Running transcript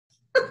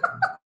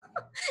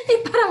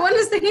Y para bueno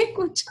estén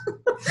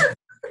escuchando.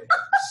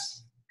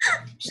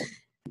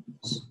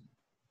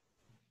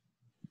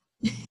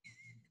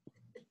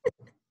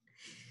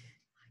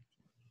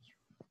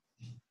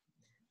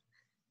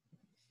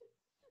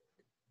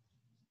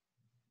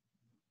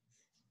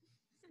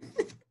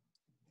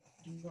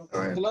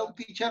 Hello,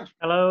 teacher.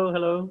 Hello,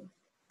 hello.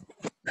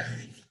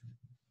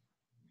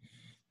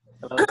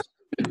 Hello.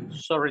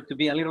 Sorry to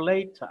be a little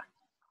late.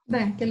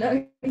 Vean, que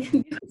lo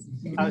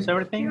How's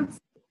everything?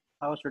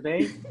 How's your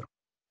day?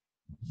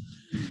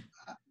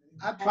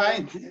 I'm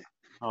fine.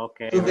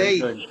 Okay, Today.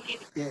 very good.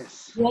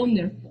 Yes.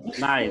 Wonderful.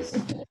 Nice.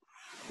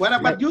 What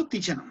about you,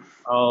 teacher?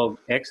 Oh,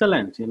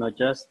 excellent. You know,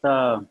 just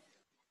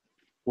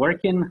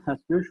working as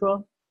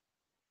usual,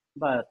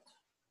 but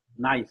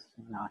nice,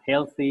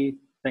 healthy,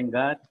 thank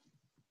God.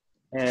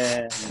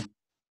 And,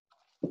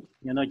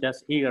 you know,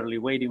 just eagerly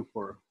waiting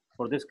for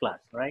this class,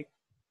 right?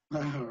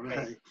 All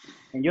right.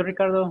 And you,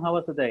 Ricardo, how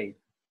was the day?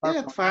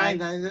 Yeah,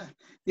 fine.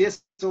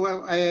 Yes,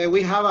 well,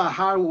 we have a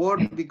hard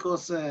work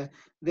because in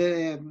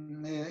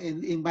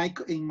my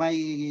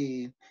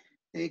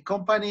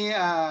company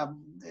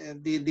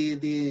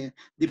the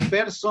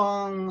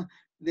person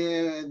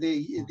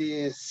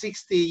the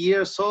 60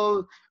 years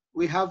old,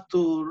 we have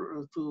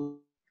to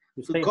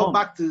stay go home.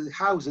 back to the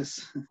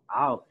houses.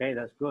 Ah, okay,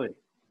 that's good.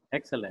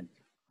 Excellent.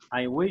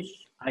 I wish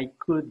I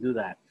could do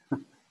that.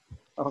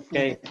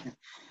 Okay.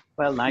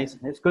 Well, nice.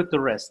 It's good to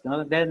rest.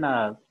 Then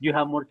you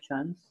have more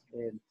chance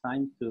and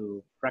time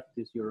to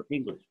practice your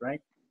English,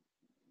 right?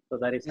 So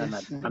that is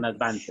Yes. an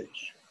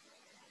advantage.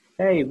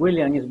 Hey,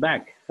 William is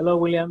back. Hello,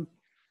 William.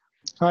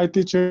 Hi,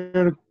 teacher.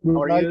 Good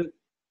How are night. you?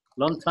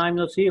 Long time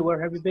no see. Where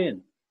have you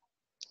been?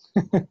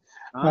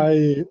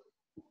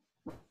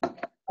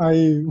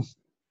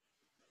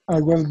 I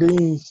was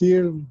being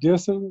here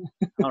yesterday.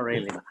 Oh,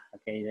 really?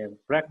 Okay,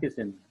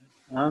 practicing.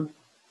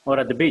 Or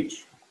at the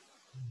beach?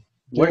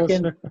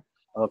 Working? Yes.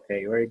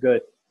 Okay, very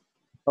good.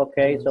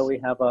 Okay, so we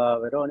have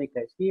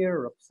Veronica is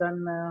here,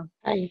 Roxana.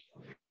 Hi.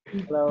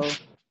 Hello.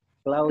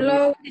 Claudia.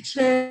 Hello,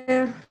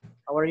 teacher.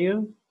 How are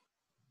you?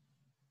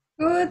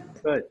 Good.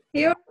 Good.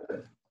 Here?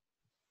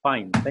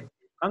 Fine. Thank you.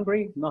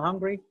 Hungry? No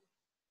hungry?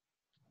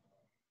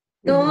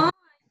 No,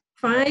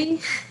 fine.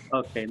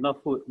 Okay, no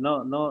food.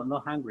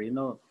 No hungry.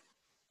 No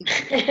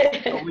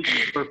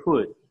wish for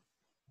food.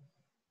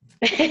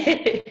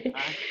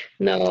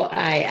 No,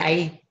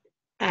 I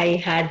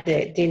had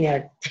the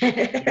dinner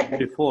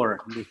Before.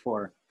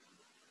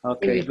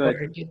 Okay, before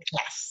good. your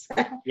class.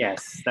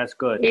 Yes, that's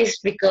good. It's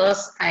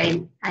because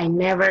I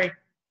never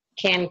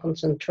can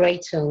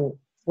concentrate on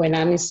when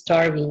I'm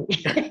starving.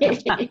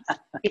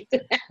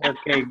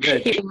 Okay,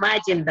 good.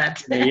 Imagine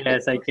that.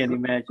 Yes, I can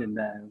imagine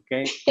that.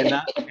 Okay, and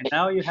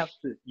now you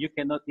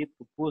cannot eat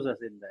pupusas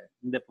in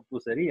the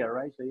pupuseria,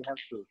 right? So you have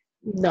to.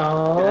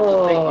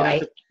 No,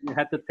 You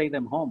have to take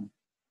them home.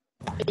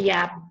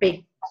 yeah,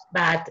 big,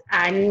 but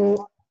I'm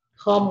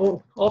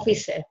home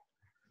officer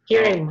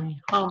here in my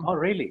home. Oh,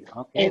 really?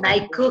 Okay. And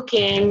I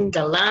cooking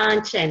the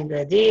lunch and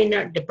the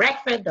dinner, the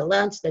breakfast, the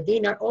lunch, the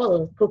dinner,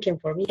 all cooking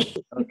for me.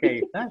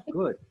 Okay, that's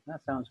good.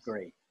 That sounds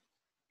great.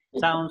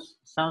 Sounds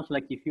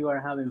like if you are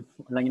having,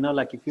 like, you know,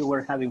 like if you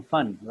were having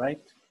fun, right?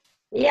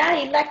 Yeah,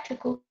 I like to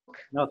cook.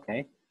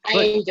 Okay. I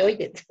Good. enjoyed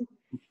it.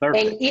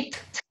 Perfect. And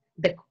eat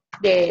the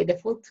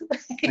food.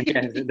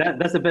 Okay,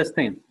 that's the best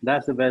thing.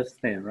 That's the best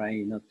thing, right?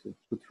 You know, to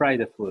try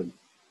the food.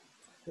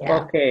 Yeah.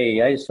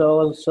 Okay, I saw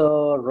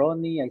also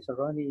Ronnie.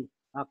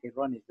 Okay,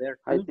 Ronnie's there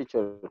too. Hi,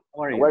 teacher.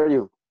 How are you? How are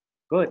you?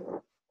 Good.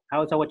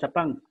 How's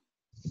Aguachapán?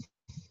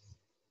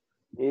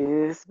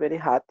 It's very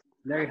hot.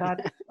 Very hot?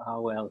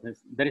 Oh, well,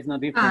 there is no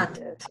difference.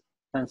 Yes.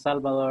 San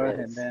Salvador, Yes.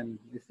 and then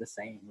it's the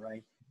same,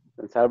 right?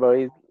 El Salvador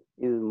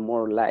is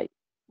more light.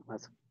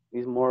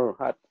 It's more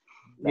hot.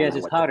 Yes,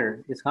 it's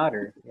hotter. It's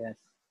hotter. Yes.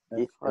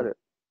 That's It's true. hotter.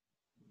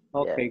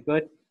 Okay, Yeah.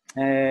 good.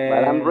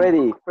 But I'm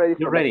ready for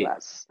You're ready. the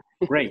class.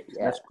 Great.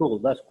 Yeah. That's cool.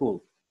 That's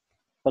cool.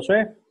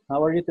 Jose,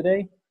 how are you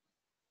today?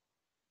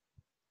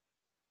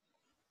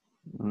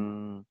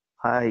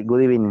 Hi,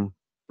 good evening.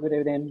 Good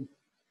evening.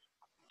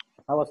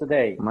 How was the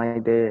day? My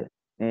day,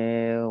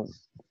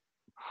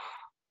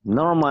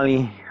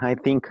 normally, I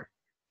think.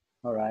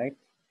 All right.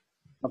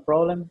 No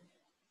problem?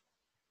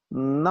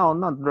 No,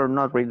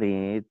 not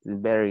really. It's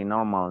very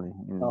normal.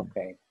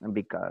 Okay.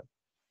 Because.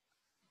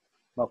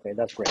 Okay,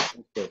 that's great. That's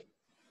good.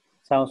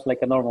 Sounds like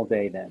a normal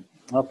day then.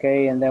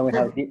 Okay, and then we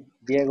have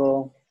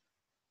Diego.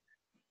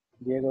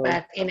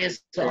 But in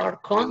our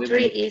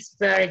country, it's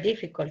very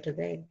difficult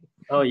today.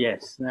 Oh,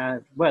 yes.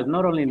 Well,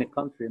 not only in the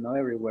country,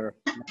 everywhere.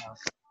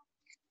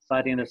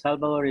 But in El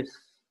Salvador, it's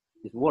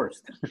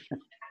worst.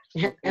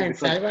 And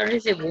Salvador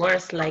is the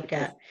worst.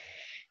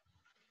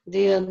 Do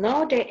you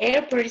know the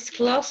airport is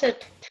closed?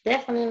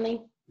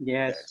 Definitely.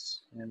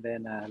 Yes, and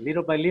then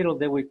little by little,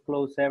 they will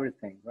close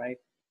everything, right?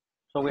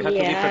 So we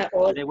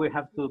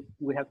have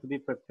to be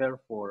prepared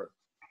for,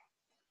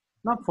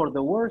 not for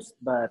the worst,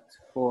 but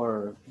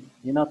for,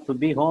 to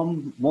be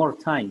home more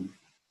time,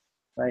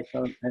 right?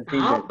 So I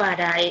think but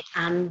I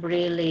am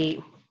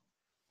really,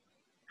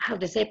 how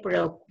to say,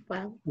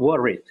 preocupado.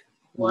 worried.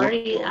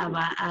 worry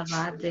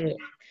about the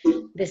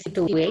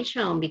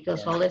situation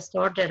because all the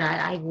store that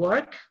I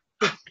work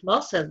is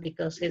closed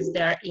because it's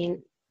there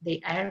in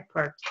the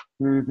airport.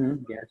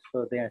 Yes,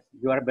 so yes,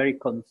 you are very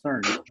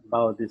concerned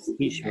about this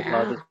issue,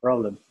 about this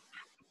problem.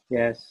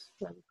 Yes.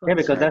 Yeah,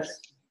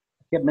 because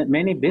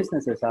many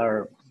businesses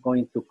are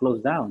going to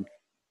close down.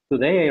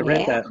 Today, I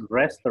read that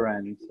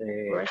restaurants,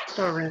 yes,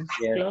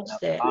 closed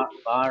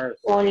bars.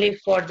 only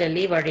for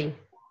delivery.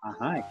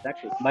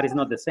 Exactly. But it's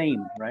not the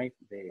same, right?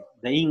 The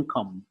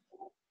income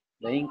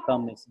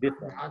is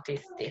different. Not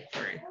is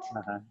different.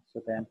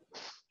 So then,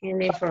 In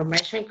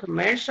information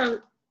commercial,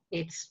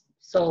 it's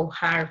so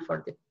hard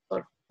for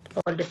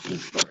all the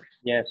people.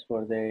 yes,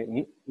 for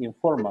the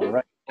informal,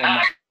 right?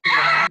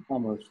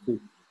 Commerce too.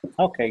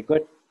 Okay,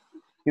 good.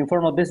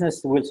 Informal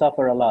business will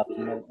suffer a lot.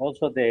 You know,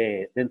 also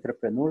the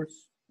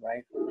entrepreneurs,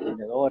 right?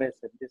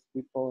 Vendedores and these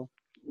people.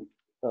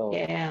 So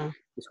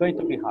it's going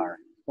to be hard.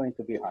 It's going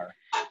to be hard.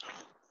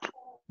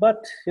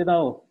 But you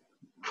know,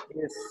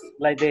 it's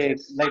like the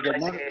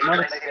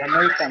North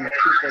American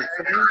people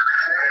say.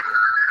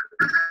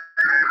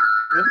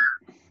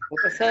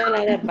 So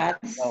like a bad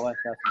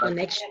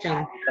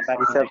connection. It's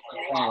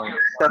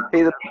a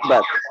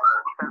feedback.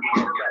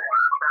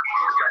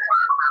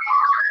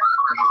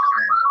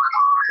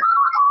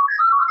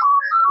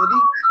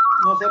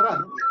 No cerrar.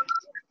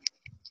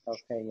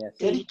 Okay, yes.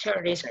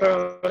 Teacher is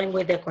problem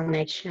with the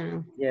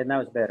connection. Yeah,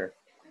 now it's better.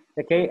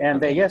 Okay,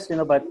 and yes, you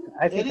know, but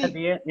I think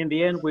in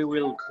the end we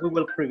will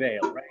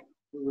prevail, right?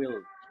 We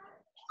will.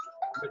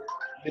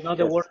 You know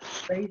the word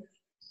faith?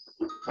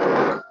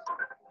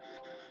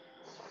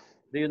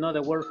 Do you know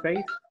the word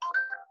faith?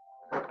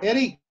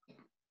 Eric.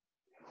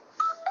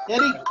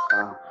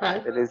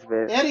 It is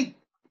very. Eric.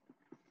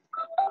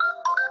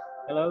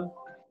 Hello?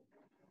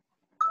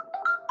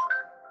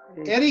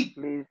 Eric.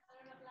 Please.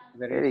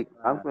 Eric,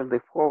 answer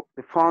the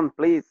phone,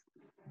 please.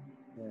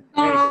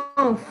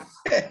 Oh.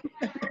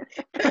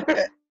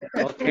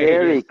 Okay,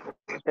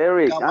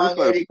 Eric, come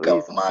answer, on, Eric,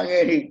 please. come on,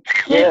 Eric.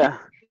 Yeah.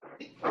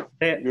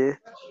 Yes.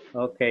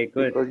 Okay,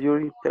 good. Because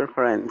you're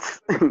interference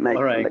in the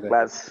good.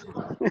 class.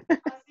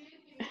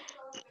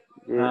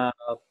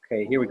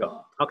 Okay, here we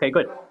go. Okay,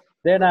 good.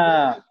 Then,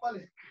 well,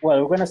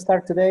 we're going to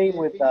start today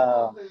with...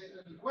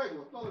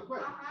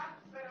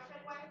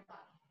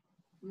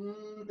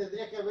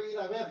 Tendría que ir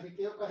a ver, que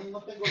yo casi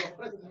no tengo los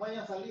precios, como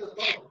hayan salido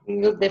todos.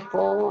 Mute the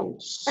phone.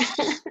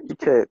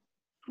 Teacher,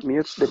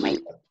 mute the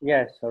mic.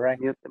 Yes, all right.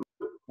 Mute the mic.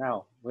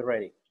 Now, we're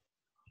ready.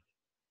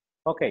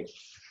 Okay.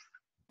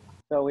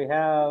 So we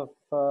have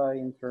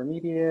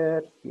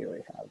intermediate. Here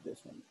we have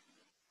this one.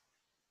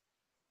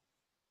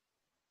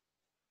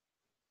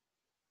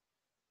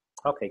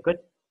 Okay, good.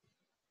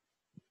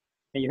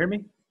 Can you hear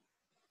me?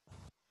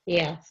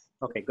 Yes.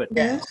 Okay, good.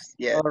 Yes.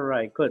 Yeah. All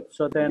right, good.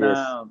 So then,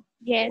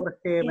 Yes.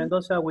 Jorge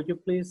Mendoza, would you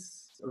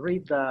please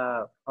read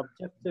the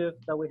objective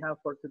that we have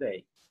for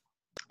today?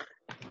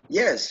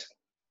 Yes.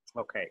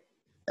 Okay.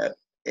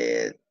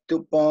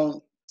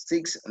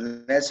 2.6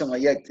 lesson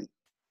objective.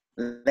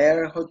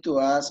 Learn how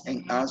to ask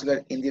and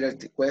answer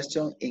indirect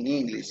questions in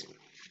English.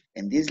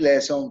 In this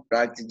lesson,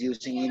 practice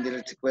using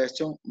indirect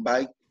question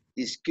by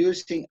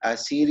discussing a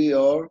city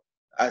or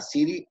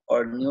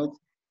new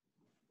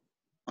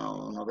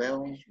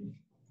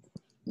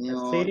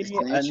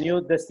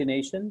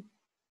destination.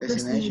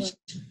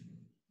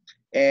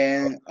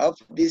 And of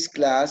this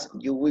class,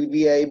 you will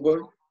be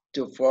able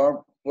to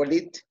form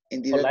polite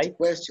indirect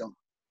question,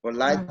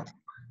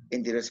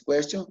 indirect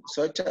question,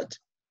 such as,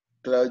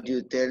 Claude,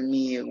 you tell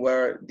me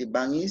where the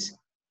bank is?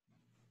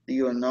 Do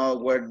you know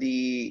where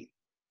the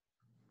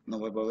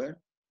where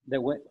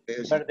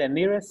the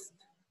nearest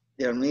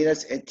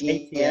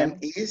ATM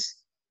is?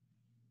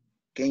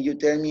 Can you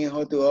tell me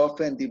how to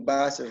open the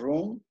bus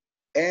room?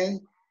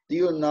 And do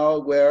you know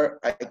where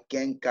I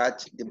can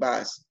catch the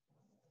bus?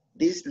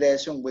 This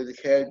lesson will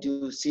help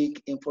you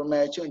seek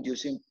information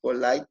using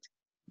polite,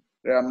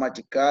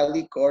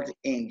 grammatically correct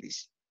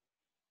English.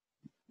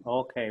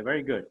 Okay,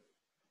 very good.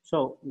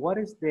 So what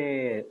is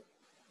the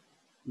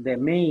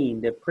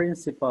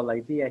principal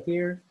idea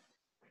here?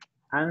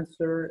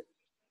 Answer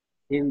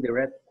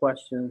indirect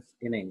questions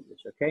in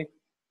English, okay?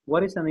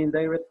 What is an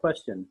indirect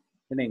question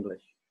in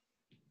English?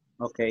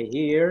 Okay,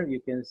 here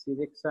you can see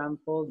the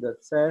example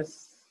that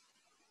says,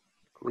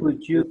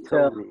 could you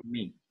tell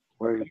me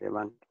where the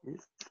bank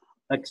is?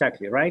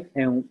 Exactly, right?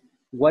 And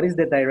what is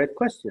the direct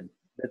question?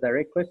 The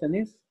direct question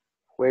is,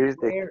 where is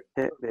the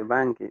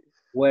bank is?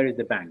 Where is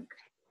the bank?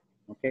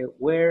 Okay,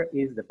 where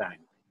is the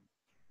bank?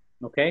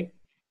 Okay,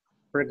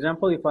 for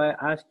example, if I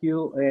ask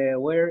you,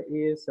 where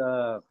is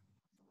Santa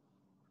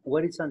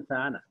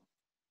Ana?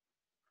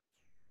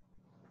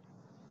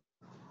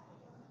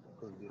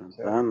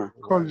 Santa Ana.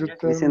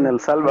 It's in El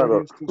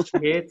Salvador.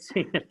 It's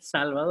in El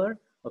Salvador.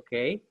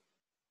 Okay.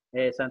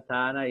 Santa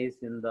Ana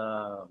is in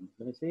the,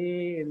 let me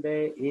see, in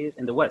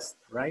the west,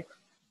 right?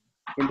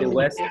 In the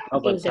west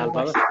of El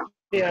Salvador.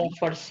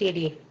 For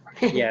city.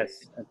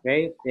 Yes.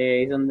 Okay.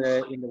 It's in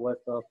the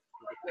west of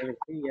the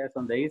city. Yes,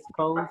 on the east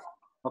coast.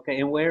 Okay.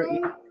 And where is,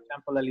 for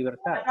example, La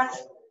Libertad?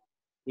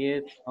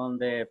 It's on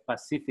the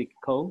Pacific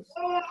coast.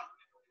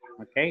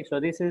 Okay, so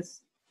this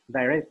is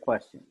direct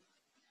question.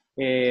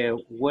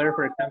 Where,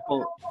 for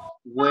example,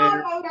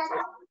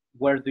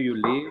 where do you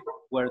live?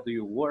 Where do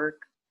you work?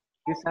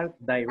 These are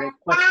direct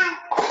questions.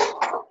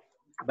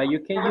 But you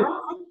can use,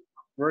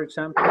 for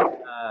example,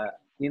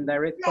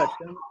 indirect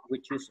question,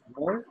 which is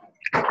more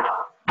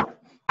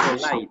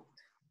polite.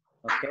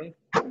 Okay,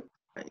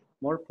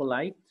 more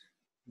polite,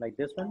 like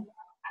this one,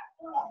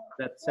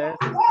 that says,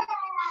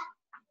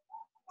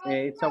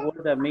 it's a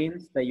word that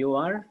means that you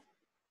are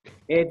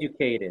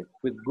educated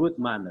with good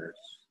manners.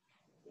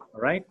 All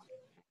right.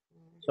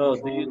 So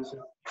do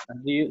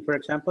you, for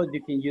example,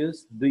 you can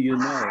use, do you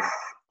know?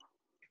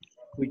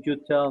 Could you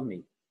tell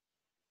me?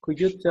 Could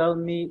you tell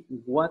me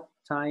what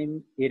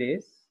time it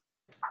is?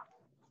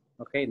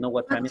 Okay, know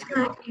what time it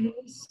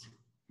is.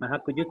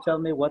 Could you tell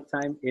me what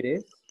time it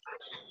is?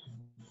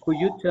 Could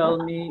you tell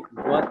me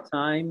what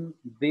time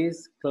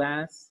this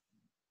class,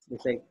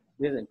 listen,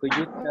 could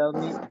you tell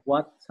me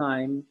what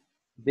time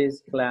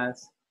this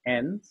class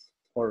ends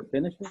or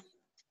finishes?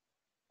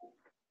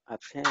 At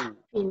 10.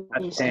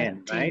 At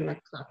 10,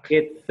 right?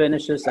 It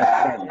finishes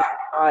at 10.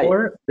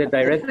 Or the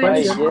direct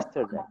question,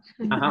 yesterday.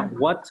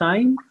 What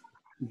time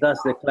does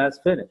the class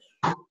finish?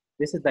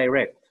 This is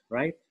direct,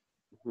 right?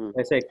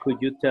 I say, could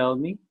you tell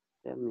me?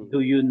 Do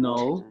you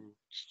know?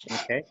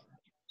 Okay.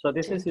 So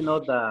this is,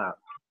 the...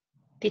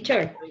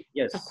 Teacher,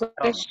 Yes. a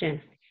question.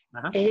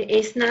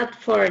 It's not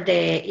for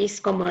the, it's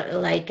como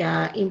like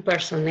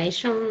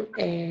impersonation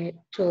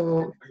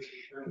to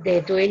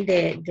the doing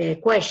the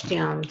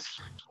questions.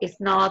 It's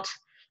not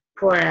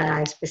for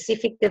a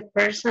specific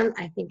person.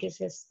 I think it's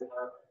just,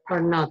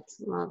 or not.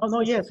 Oh no,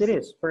 yes, it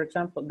is. For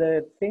example,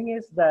 the thing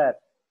is that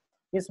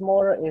it's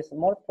more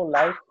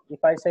polite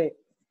if I say,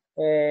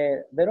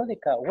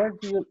 Veronica, where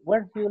do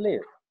you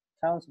live?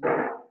 Sounds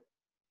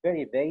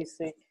very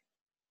basic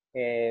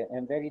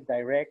and very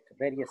direct,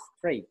 very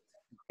straight.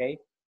 Okay.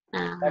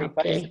 But if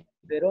I say,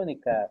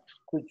 Veronica,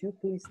 could you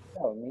please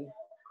tell me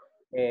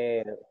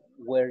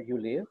where you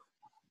live?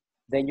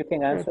 Then you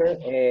can answer,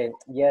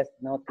 yes,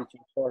 no,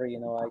 teacher, sorry,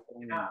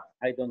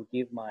 I don't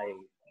give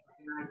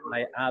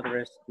my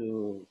address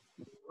to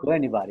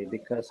anybody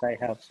because I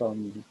have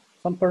some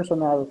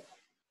personal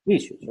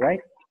issues,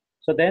 right?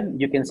 So then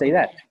you can say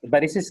that.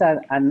 But this is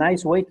a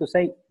nice way to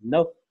say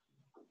no.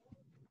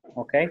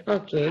 Okay.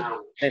 Okay.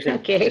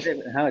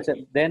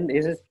 Then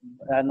this is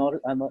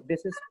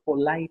this is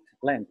polite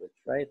language,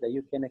 right? That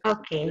you can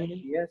express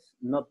yes,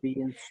 not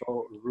being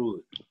so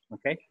rude.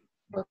 Okay.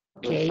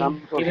 Okay.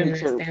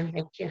 Understand.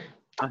 Thank you.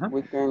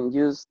 We can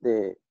use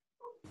the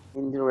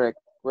indirect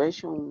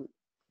question.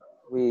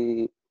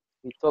 We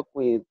talk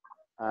with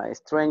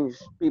strange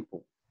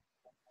people.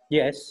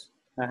 Yes.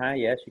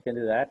 Yes, you can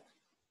do that.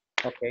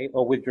 Okay.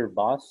 Or with your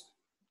boss.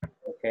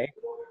 Okay.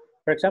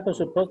 For example,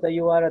 suppose that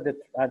you are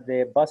at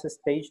the bus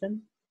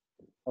station.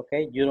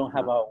 Okay, you don't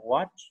have a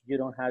watch, you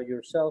don't have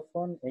your cell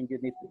phone, and you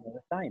need to know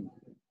the time.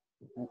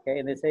 Okay,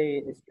 and they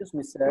say, excuse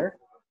me, sir,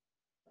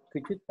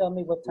 could you tell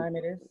me what time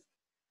it is?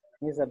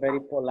 It's a very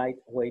polite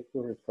way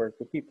to refer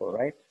to people,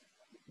 right?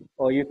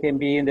 Or you can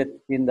be in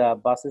the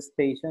bus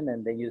station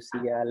and then you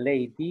see a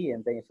lady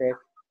and then you say,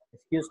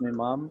 excuse me,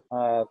 mom,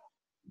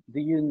 do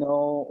you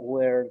know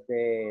where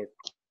the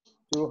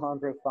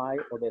 205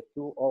 or the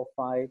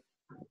 205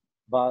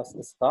 bus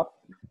stop?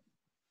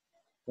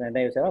 And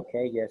then you say,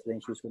 okay, yes, then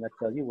she's going to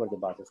tell you where the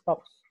bus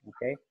stops,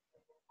 okay?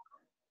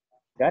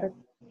 Got it?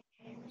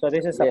 So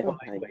this is a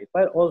polite way.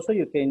 But also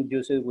you can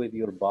use it with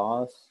your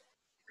boss,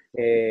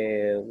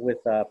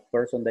 with a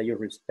person that you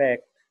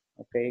respect,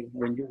 okay?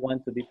 When you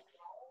want to be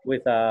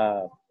with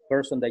a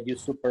person that you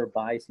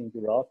supervise in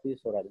your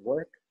office or at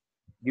work,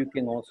 you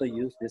can also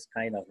use this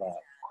kind of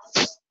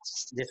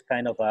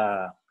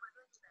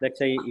let's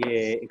say,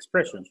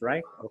 expressions,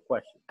 right? Or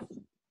questions.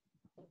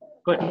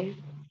 Good.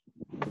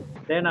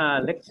 Then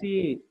let's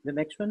see the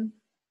next one.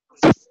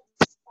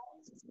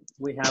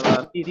 We have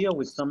a video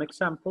with some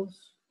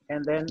examples,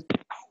 and then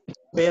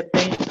pay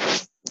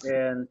attention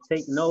and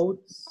take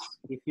notes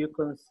if you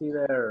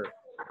consider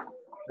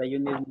that you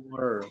need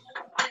more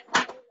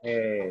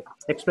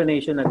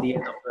explanation at the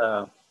end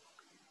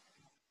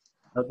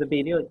of the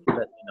video.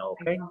 Let me know,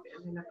 okay?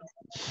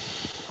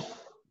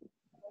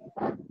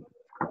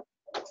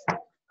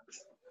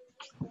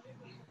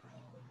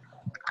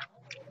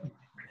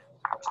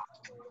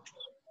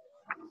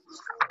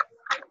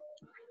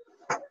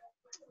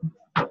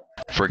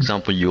 For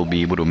example, you'll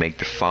be able to make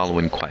the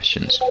following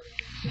questions.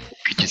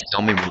 Could you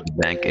tell me where the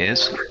bank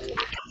is?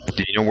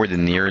 Do you know where the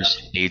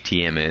nearest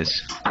ATM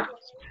is?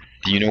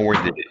 Do you know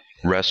where the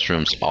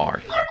restrooms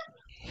are?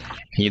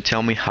 Can you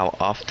tell me how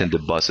often the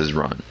buses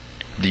run?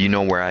 Do you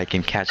know where I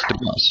can catch the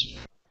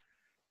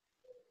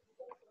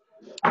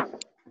bus?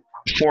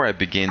 Before I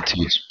begin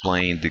to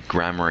explain the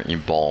grammar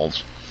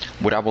involved,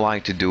 what I would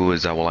like to do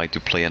is I would like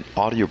to play an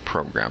audio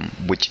program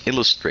which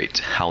illustrates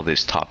how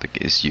this topic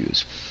is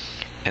used.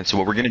 And so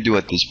what we're going to do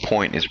at this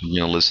point is we're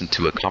going to listen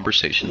to a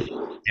conversation,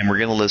 and we're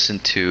going to listen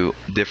to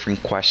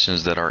different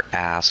questions that are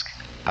asked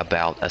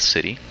about a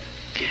city.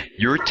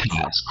 Your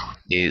task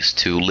is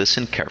to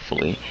listen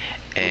carefully,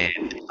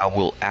 and I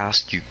will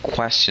ask you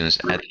questions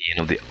at the end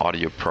of the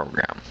audio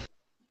program.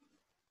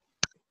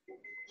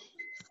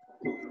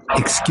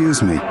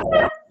 Excuse me,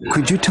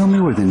 could you tell me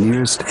where the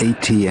nearest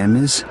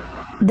ATM is?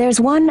 There's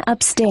one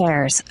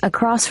upstairs,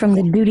 across from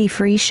the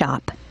duty-free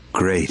shop.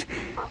 Great.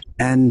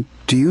 And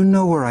do you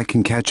know where I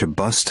can catch a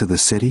bus to the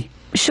city?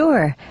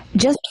 Sure.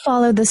 Just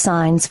follow the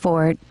signs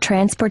for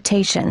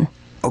transportation.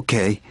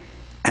 Okay.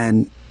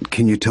 And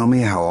can you tell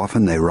me how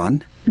often they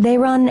run? They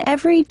run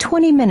every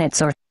 20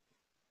 minutes or...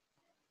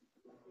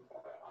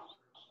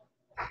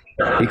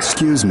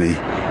 Excuse me,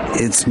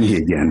 it's me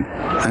again.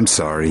 I'm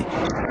sorry.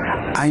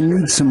 I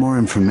need some more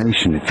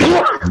information if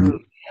you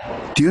can.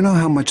 Do you know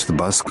how much the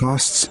bus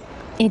costs?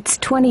 It's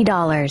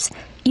 $20.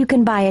 You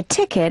can buy a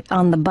ticket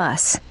on the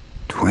bus.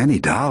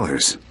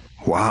 $20?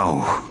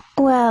 Wow.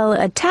 Well,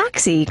 a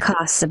taxi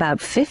costs about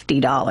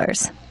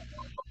 $50.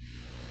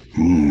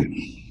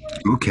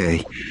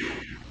 Okay.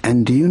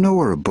 And do you know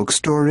where a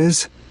bookstore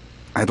is?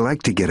 I'd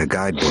like to get a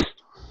guidebook.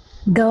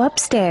 Go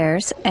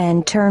upstairs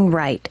and turn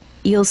right.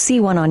 You'll see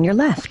one on your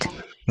left.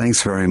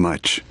 Thanks very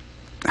much.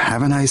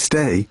 Have a nice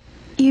day.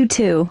 You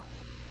too.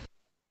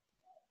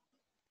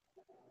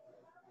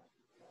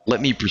 Let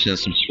me present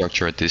some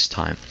structure at this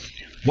time.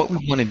 What we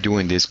want to do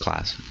in this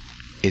class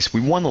is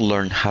we want to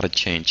learn how to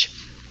change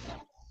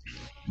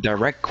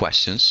direct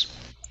questions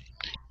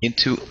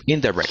into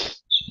indirect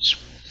questions.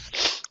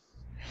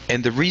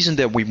 And the reason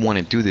that we want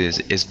to do this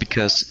is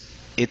because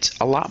it's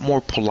a lot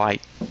more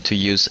polite to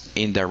use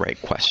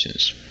indirect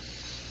questions.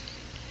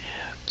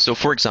 So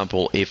for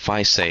example, if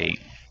I say,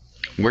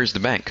 where's the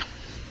bank?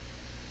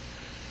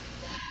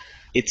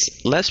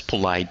 It's less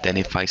polite than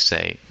if I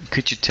say,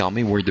 could you tell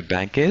me where the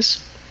bank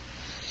is?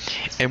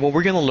 And what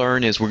we're going to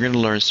learn is we're going to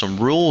learn some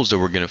rules that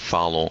we're going to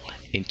follow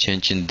in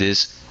changing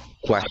these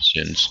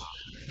questions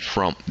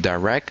from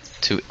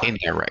direct to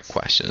indirect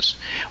questions.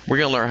 We're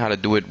going to learn how to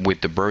do it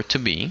with the verb to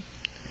be,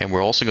 and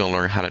we're also going to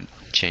learn how to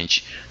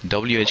change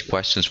WH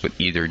questions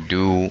with either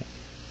do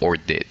or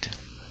did.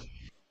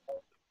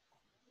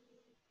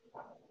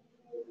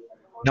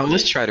 Now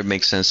let's try to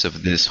make sense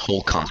of this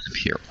whole concept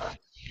here.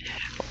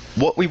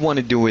 What we want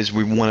to do is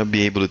we want to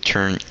be able to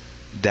turn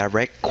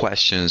direct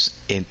questions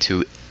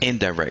into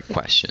indirect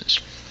questions.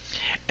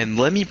 And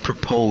let me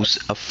propose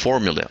a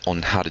formula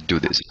on how to do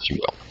this, if you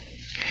will.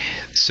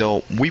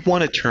 So we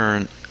want to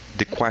turn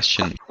the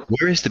question,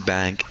 where is the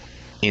bank,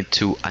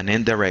 into an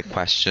indirect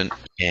question.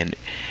 And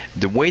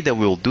the way that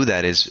we'll do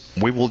that is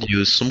we will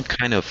use some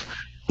kind of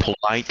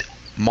polite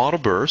modal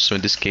verb. So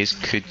in this case,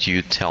 could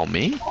you tell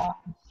me?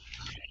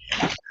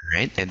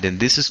 Right? And then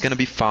this is going to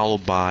be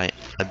followed by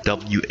a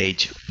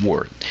WH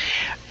word.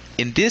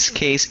 In this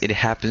case, it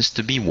happens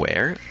to be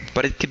where,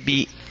 but it could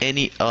be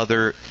any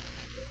other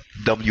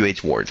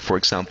WH word. For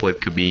example,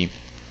 it could be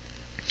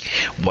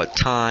what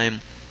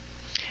time,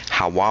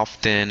 how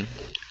often,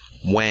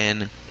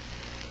 when,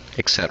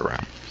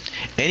 etc.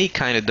 Any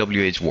kind of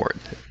WH word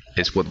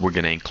is what we're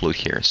going to include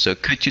here. So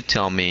could you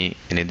tell me,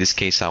 and in this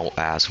case I will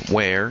ask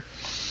where.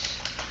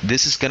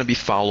 This is going to be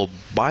followed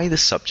by the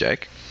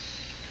subject.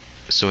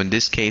 So in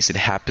this case it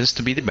happens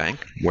to be the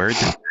bank. Where is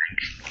the bank?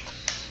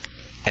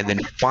 And then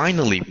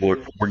finally we're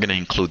going to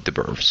include the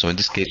verb. So in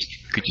this case,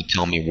 could you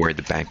tell me where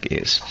the bank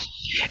is?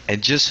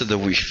 And just so that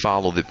we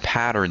follow the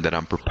pattern that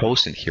I'm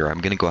proposing here,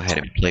 I'm going to go ahead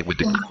and play with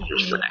the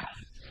cursors for now.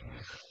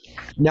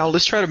 Now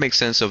let's try to make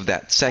sense of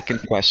that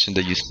second question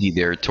that you see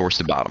there towards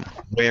the bottom.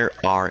 Where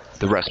are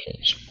the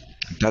restrooms?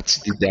 That's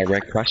the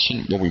direct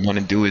question. What we want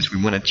to do is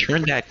we want to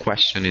turn that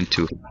question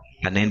into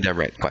an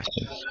indirect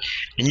question.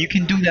 And you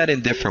can do that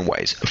in different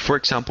ways. For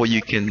example,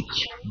 you can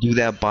do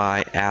that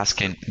by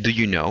asking, do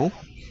you know?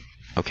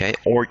 Okay,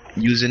 or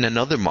using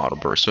another modal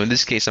verb. So in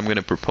this case, I'm going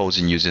to propose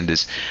in using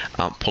this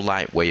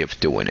polite way of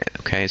doing it.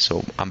 Okay,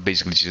 so I'm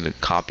basically just going to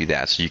copy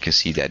that so you can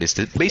see that it's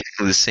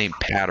basically the same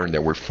pattern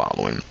that we're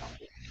following.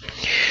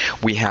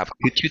 We have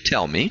could you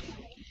tell me,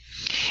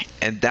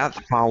 and that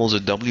follows a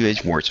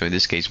WH word. So in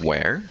this case,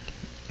 where.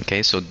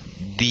 Okay, so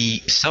the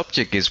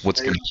subject is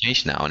what's going to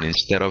change now, and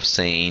instead of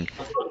saying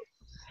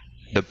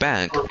the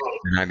bank,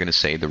 we're not going to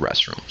say the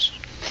restrooms.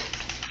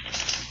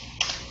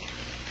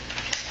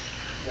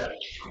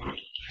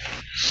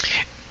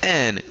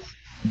 And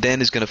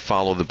then it's going to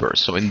follow the verb.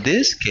 So in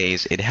this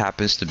case, it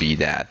happens to be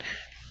that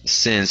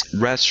since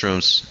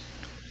restrooms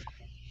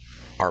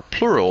are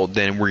plural,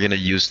 then we're going to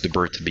use the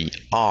verb to be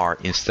are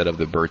instead of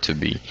the verb to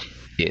be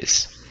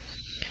is.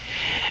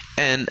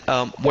 And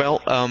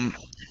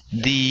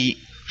the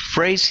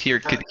phrase here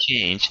could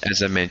change,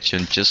 as I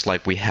mentioned, just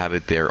like we have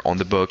it there on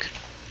the book.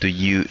 Do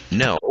you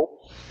know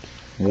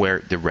where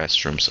the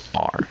restrooms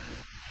are?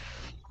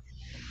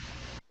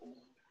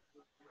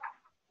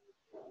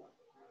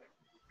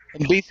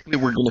 And basically,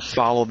 we're going to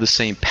follow the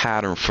same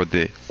pattern for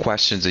the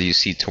questions that you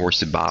see towards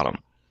the bottom.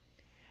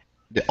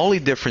 The only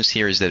difference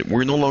here is that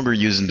we're no longer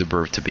using the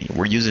verb to be.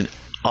 We're using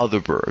other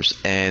verbs.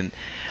 And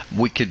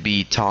we could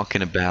be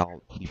talking about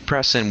the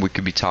present. We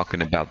could be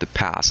talking about the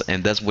past.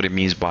 And that's what it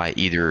means by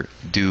either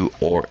do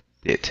or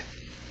did.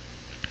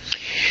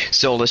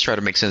 So let's try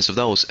to make sense of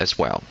those as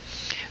well.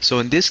 So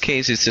in this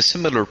case, it's a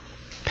similar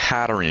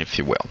pattern, if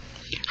you will.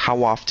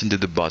 How often do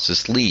the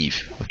buses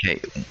leave?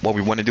 Okay, what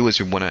we want to do is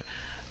we want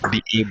to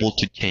be able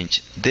to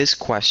change this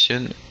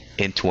question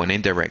into an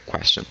indirect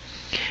question.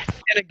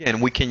 And again,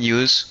 we can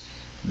use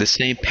the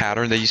same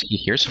pattern that you see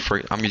here. So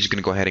I'm just going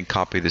to go ahead and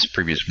copy this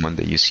previous one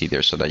that you see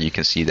there so that you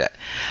can see that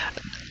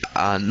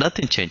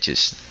nothing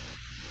changes,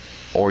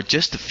 or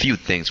just a few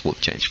things will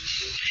change.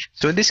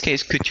 So in this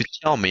case, could you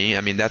tell me,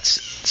 I mean,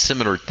 that's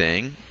similar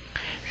thing.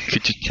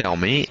 Could you tell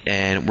me?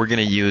 And we're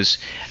going to use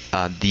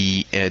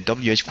the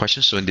WH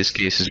question. So in this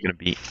case, it's going to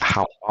be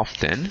how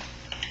often.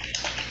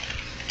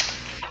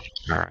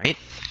 All right.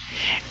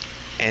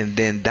 And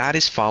then that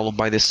is followed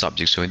by the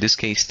subject. So in this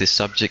case, the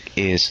subject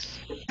is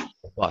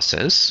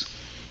buses.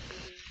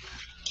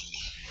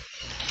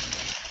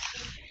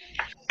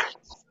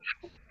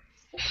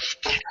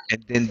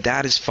 And then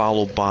that is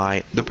followed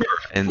by the verb.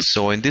 And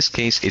so in this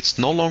case, it's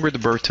no longer the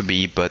verb to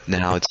be, but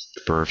now it's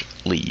the verb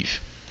leave.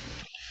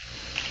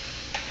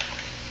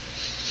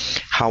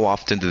 How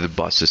often do the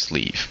buses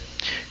leave?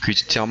 Could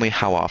you tell me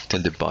how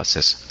often the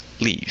buses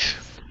leave?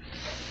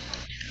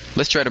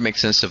 Let's try to make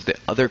sense of the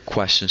other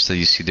questions that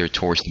you see there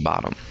towards the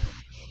bottom.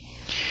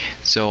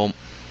 So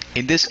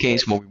in this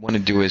case, what we want to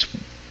do is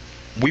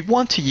we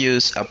want to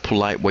use a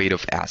polite way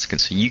of asking.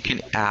 So you can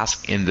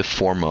ask in the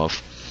form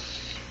of,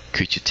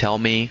 could you tell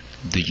me?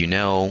 Do you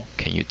know?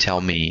 Can you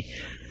tell me?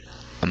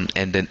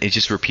 And then it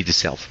just repeats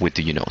itself with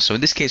do you know. So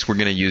in this case, we're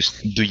going to use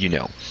do you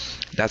know.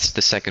 That's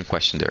the second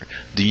question there.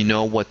 Do you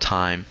know what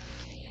time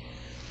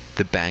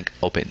the bank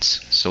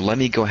opens? So let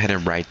me go ahead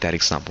and write that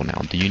example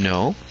now. Do you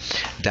know?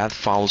 That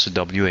follows the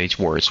WH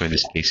word. So in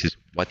this case, is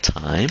what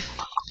time.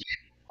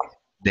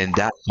 Then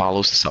that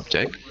follows the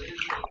subject.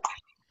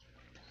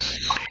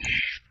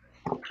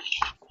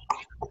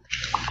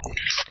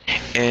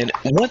 And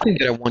one thing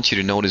that I want you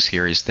to notice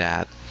here is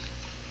that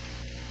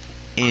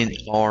in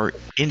our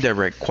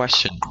indirect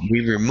question,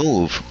 we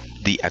remove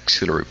the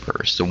auxiliary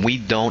verb. So we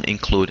don't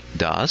include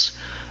does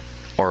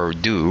or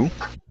do.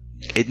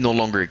 It no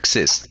longer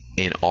exists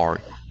in our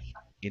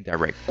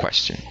indirect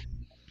question.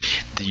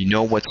 Do you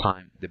know what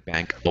time the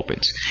bank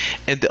opens?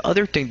 And the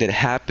other thing that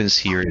happens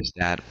here is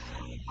that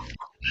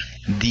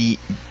the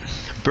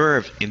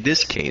verb in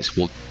this case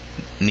will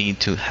need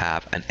to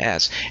have an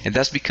S, and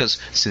that's because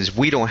since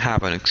we don't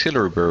have an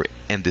auxiliary verb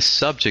and the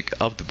subject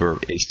of the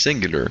verb is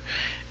singular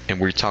and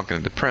we're talking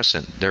in the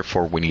present,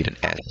 therefore we need an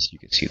S, as you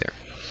can see there.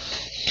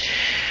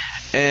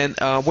 And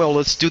well,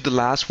 let's do the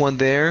last one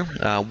there.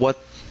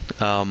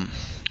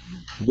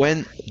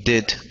 When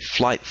did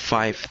flight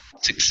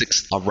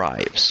 566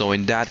 arrive? So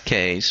in that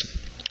case,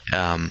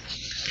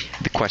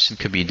 the question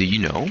could be do you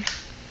know,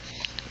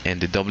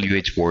 and the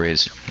WH word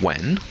is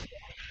when.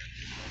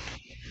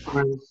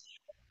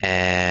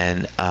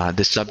 And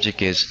the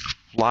subject is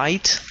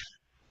flight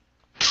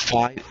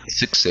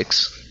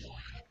 566.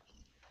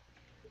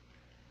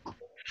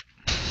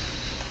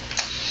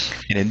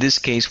 And in this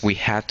case, we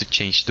had to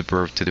change the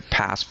verb to the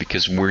past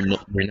because we're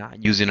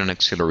not using an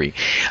auxiliary.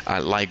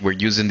 Like we're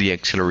using the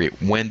auxiliary.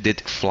 When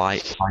did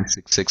flight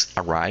 566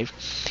 arrive?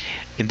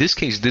 In this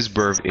case, this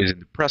verb is in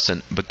the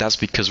present, but that's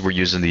because we're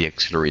using the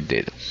auxiliary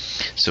did.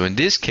 So in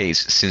this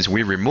case, since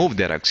we removed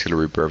that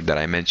auxiliary verb that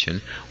I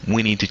mentioned,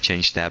 we need to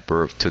change that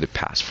verb to the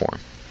past form.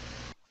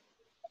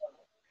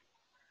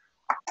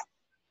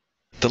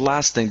 The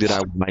last thing that I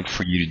would like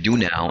for you to do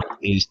now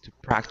is to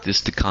practice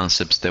the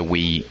concepts that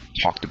we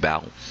talked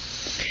about.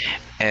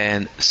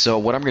 And so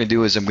what I'm going to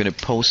do is I'm going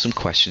to post some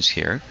questions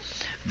here.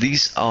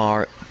 These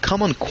are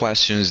common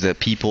questions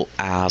that people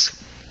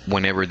ask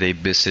whenever they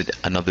visit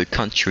another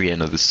country,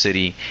 another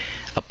city,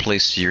 a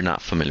place you're not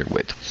familiar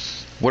with.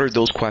 What are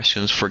those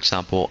questions? For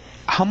example,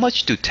 how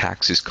much do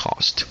taxes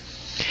cost?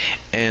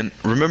 And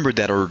remember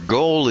that our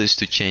goal is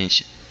to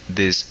change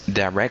these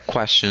direct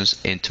questions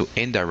into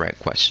indirect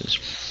questions.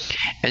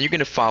 And you're going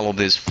to follow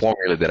this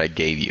formula that I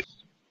gave you.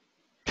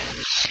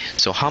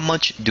 So how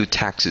much do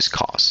taxes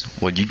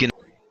cost? Well, you can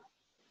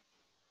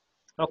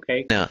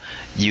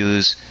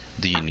use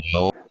do you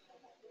know?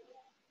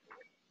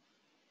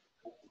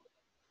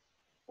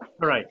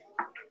 All right.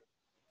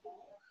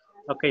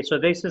 Okay, so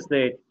this is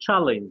the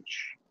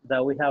challenge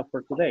that we have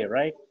for today,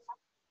 right?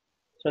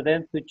 So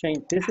then to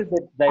change, this is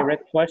the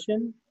direct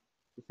question.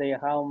 To say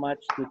how much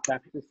do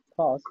taxes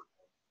cost?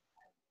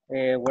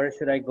 Where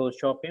should I go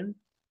shopping?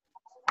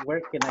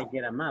 Where can I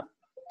get a map?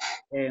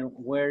 And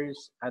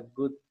where's a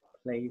good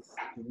place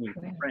to meet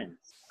friends?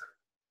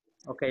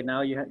 Okay,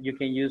 now you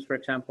can use, for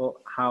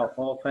example, how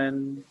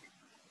often.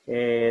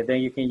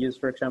 Then you can use,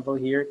 for example,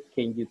 here,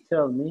 can you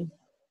tell me?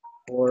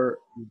 Or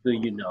do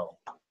you know?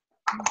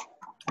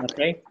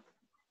 Okay.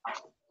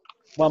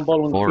 One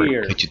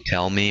volunteer. Or could you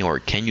tell me? Or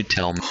can you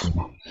tell me?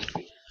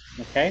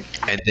 Okay.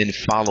 And then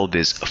follow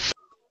this.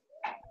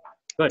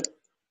 Good.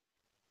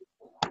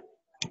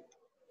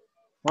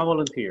 One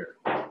volunteer.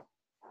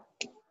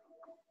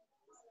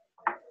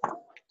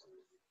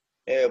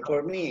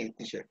 For me,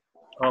 teacher.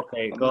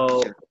 Okay,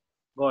 go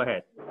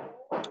ahead.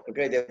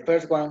 Okay, the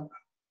first one.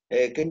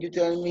 Can you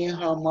tell me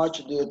how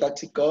much do the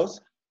taxi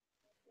cost?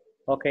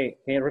 Okay,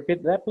 can you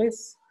repeat that,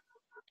 please?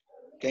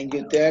 Can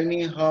you tell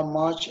me how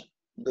much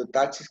the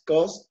taxis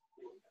cost?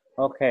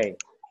 Okay,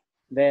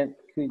 then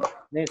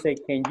say,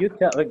 can you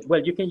tell,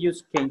 well, you can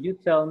use, can you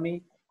tell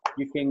me?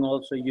 You can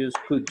also use,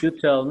 could you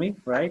tell me,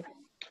 right?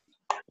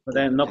 So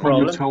then no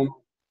problem.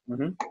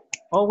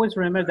 Always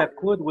remember that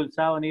could will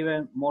sound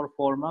even more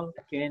formal,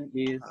 can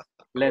is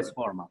less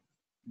formal,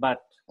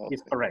 but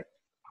it's correct.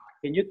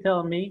 Can you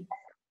tell me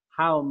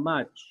how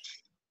much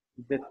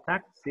the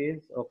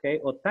taxes, okay,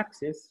 or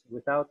taxes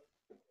without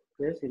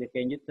this,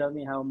 can you tell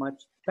me how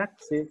much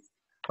taxes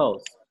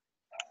cost?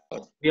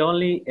 We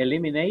only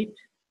eliminate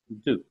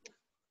do.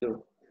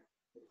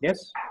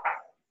 Yes?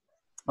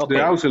 Okay.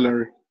 The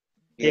auxiliary.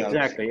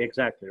 Exactly,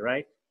 exactly,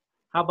 right?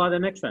 How about the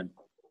next one?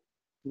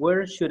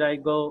 Where should I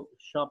go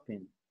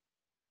shopping?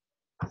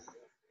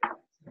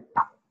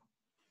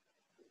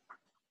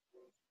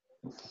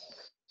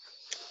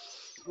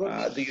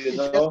 Do you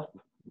know?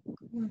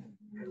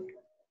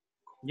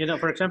 You know,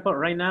 for example,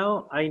 right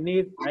now I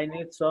need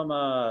some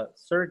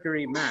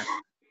surgery mask.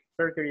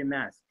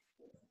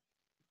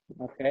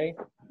 Okay.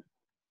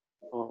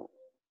 Oh.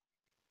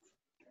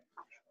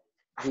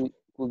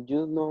 Would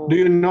you know? Do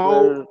you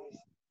know?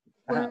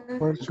 Okay,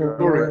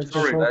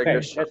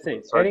 let's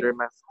see. Eric?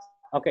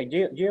 Okay,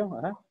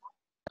 Gio.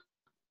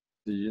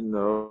 Do you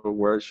know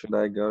where should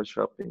I go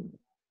shopping?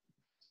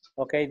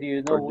 Okay, do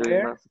you know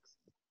where?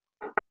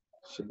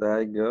 Should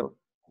I go?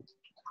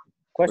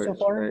 Question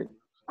for?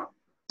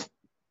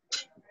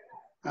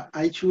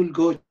 I should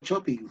go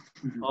shopping.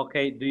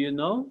 Okay, do you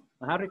know?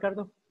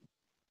 Ricardo?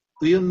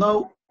 Do you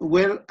know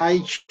where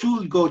I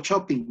should go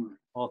shopping?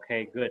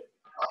 Okay, good.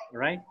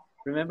 Right?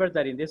 Remember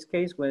that in this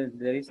case, when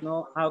there is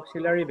no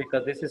auxiliary,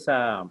 because this is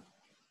a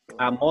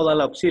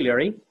modal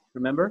auxiliary,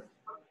 remember?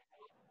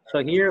 So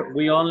here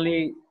we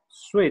only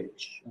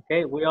switch,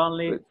 okay? We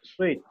only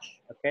switch,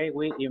 okay?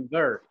 We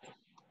invert.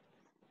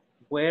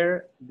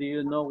 Where do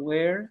you know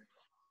where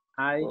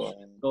I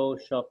should go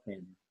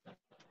shopping?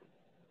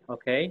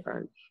 Okay?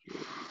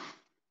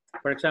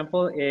 For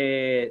example,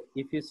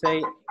 if you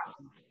say,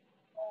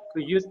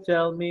 could you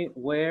tell me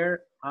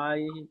where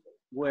I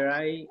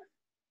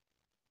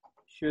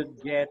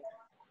should get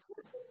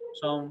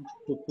some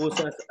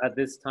pupusas at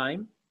this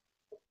time?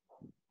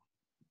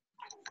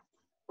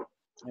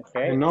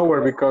 Okay.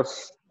 Nowhere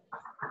because.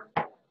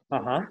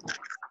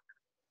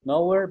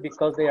 Nowhere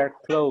because they are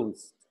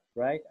closed,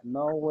 right?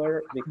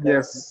 Nowhere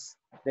because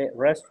the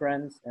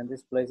restaurants and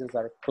these places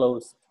are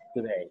closed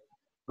today.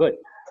 Good.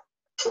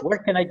 Where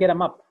can I get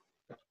them up?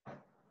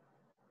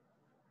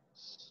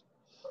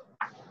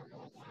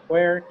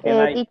 Where can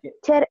I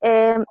teacher,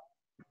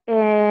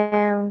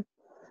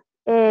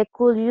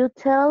 could you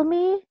tell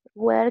me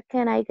where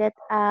can I get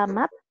a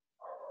map?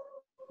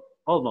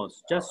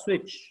 Almost. Just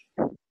switch.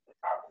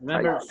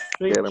 Remember,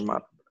 switch. Get them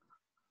up.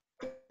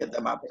 Get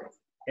them up.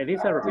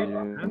 Elisa, repeat.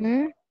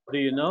 Do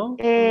you know?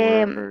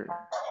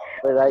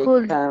 Where I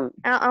can.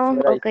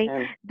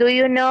 Okay. Do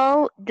you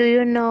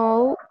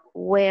know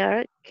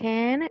where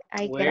can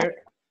I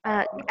get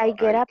a I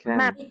get a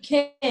map?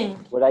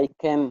 Where I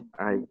can.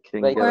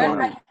 Where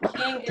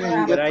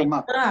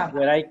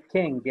I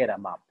can get a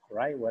map,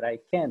 right? Where I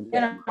can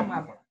get a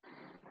map.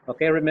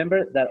 Okay,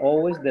 remember that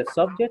always the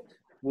subject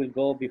will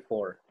go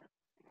before.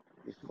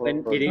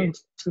 When it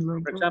is, for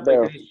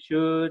example, if it is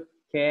should,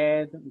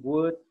 can,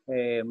 would,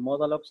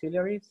 modal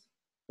auxiliaries,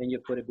 then you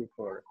put it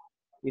before.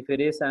 If it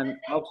is an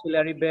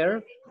auxiliary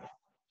verb,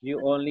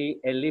 you only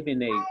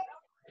eliminate.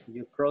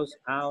 You cross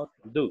out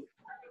do.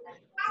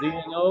 Do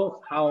you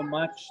know how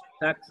much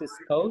taxes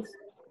cost?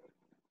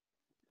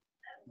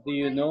 Do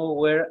you know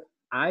where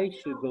I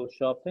should go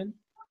shopping?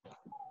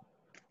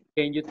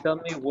 Can you tell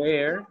me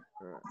where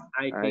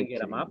I can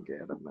get a map?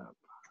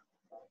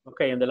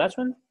 Okay, and the last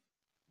one?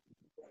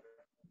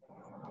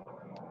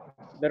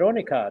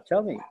 Veronica,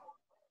 tell me.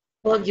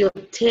 Could you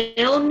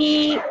tell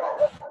me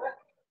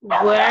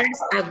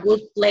where's a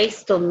good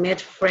place to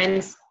meet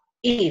friends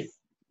is?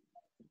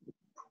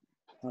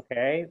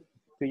 Okay,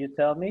 could you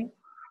tell me?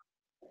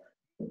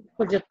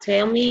 Could you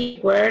tell me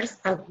where's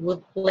a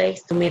good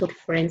place to meet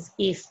friends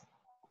is?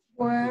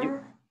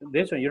 Where?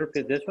 This one, you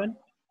repeat this one.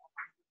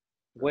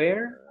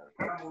 Where?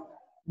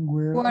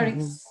 Where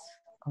is?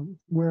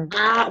 Where?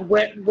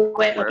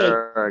 Okay.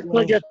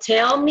 Could you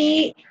tell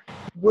me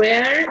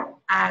where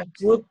a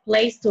good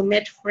place to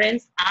meet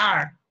friends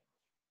are?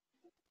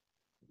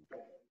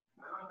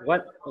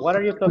 What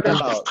are you talking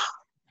about?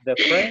 The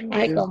friends?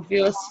 I'm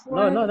confused.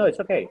 No, it's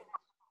okay.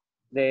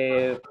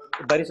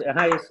 But it's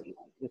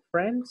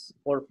friends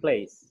or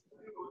place?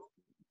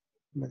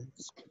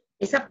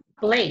 It's a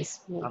place.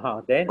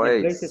 Then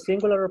the place is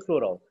singular or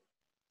plural?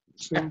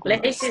 The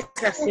place is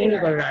a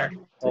singular.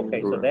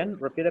 Okay, so then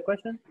repeat the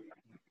question.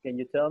 Can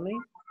you tell me?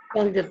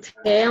 Can you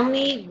tell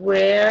me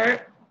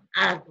where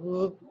a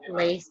good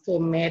place to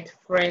meet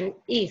friend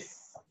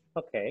is?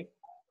 Okay,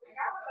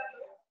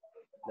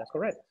 that's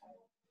correct.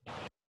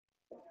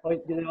 Oh,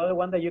 the other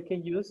one that you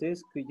can use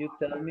is, could you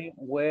tell me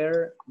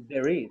where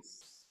there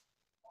is?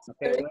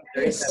 Okay, where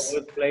there is a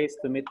good place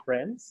to meet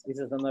friends. This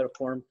is another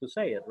form to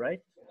say it, right?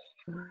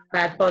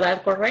 That for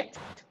that correct?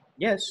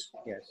 Yes,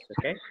 yes,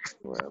 okay.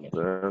 Well,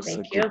 there's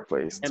Thank a good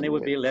place And to it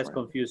would be meet less friends.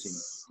 confusing.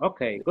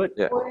 Okay, good.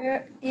 Yeah.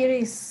 Where it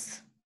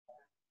is.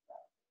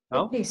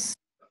 Oh, It is.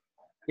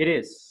 it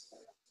is.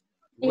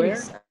 It Where?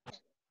 is.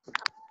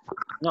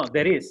 No,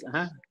 there is.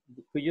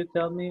 Could you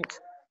tell me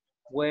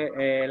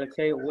where, let's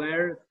say,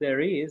 where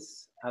there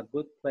is a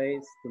good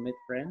place to meet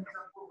friends?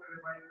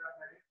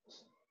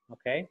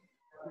 Okay.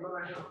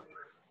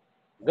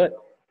 Good.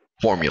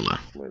 Formula.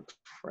 With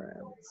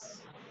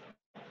friends.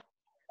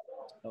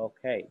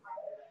 Okay.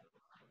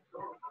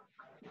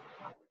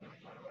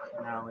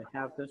 Now we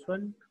have this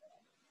one.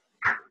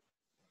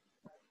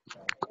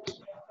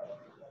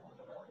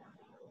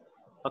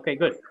 Okay,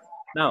 good.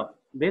 Now,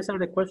 these are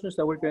the questions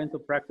that we're going to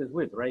practice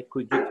with, right?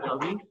 Could you tell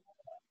me?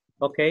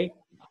 Okay.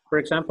 For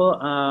example,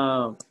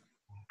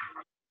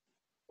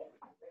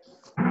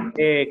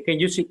 can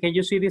you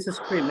see this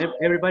screen?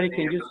 Everybody,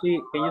 can you see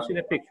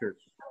the pictures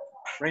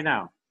right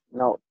now?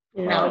 No.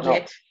 No,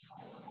 yet.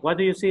 What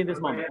do you see in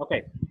this moment?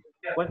 Okay.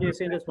 What do you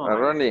see in this moment?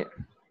 Ronnie.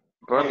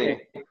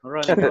 Okay.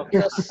 Ronnie.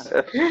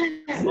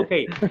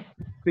 Okay.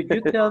 Could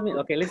you tell me?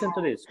 Okay, listen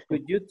to this.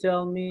 Could you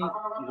tell me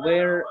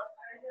where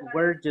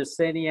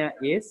Yesenia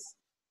is?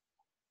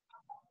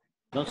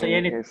 Don't say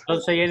anything.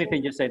 Don't say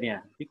anything,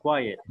 Yesenia. Be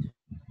quiet.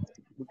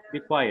 Be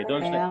quiet.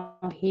 Don't say.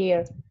 I'm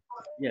here.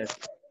 Yes.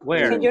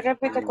 Where? Can you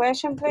repeat the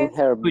question, please?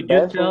 Could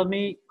you tell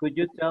me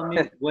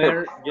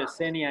where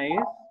Yesenia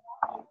is?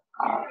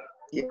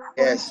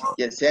 Yes,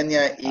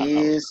 Yesenia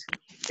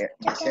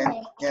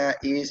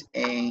is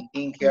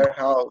in her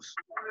house.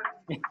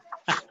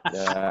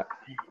 Yeah.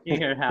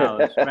 In her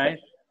house, right?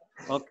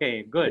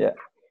 Okay, good. Yeah.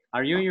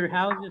 Are you in your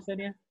house,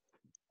 Yesenia?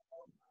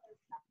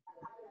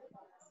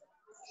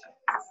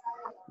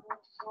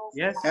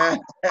 Yes?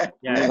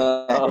 Yes.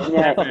 No.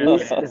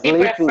 He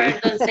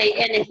prefers don't say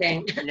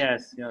anything.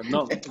 Yes,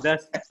 no,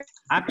 that's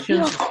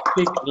actions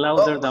speak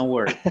louder than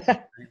words.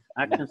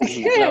 Actions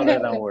speak louder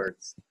than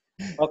words.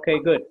 Okay,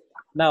 good.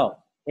 Now,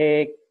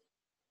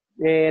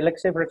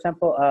 let's say, for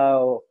example,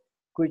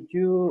 do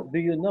you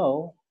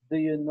know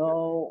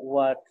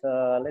what,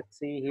 let's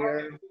see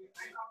here,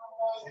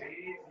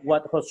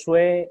 what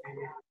Josue,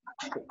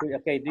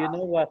 okay, do you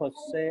know what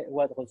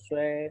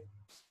Josue,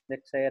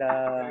 let's say,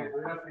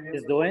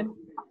 is doing?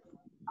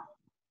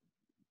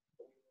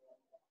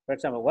 For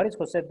example, what is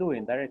Jose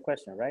doing? Direct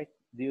question, right?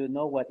 Do you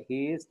know what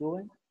he is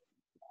doing?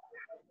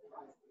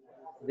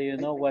 Do you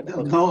know what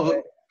Jose?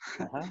 No.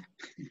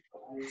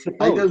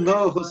 I don't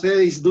know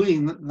Jose is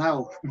doing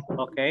now.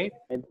 Okay.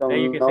 I Then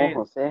you don't can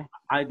know, say, Jose.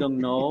 I don't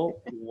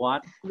know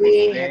what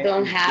We Jose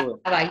don't is have doing.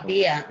 an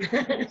idea.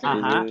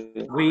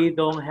 We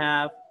don't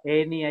have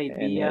any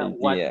idea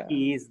what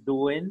he is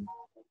doing.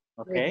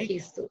 Okay.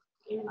 He's doing.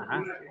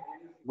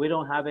 We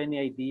don't have any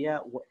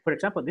idea. For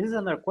example, this is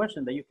another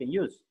question that you can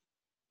use.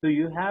 Do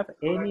you have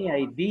any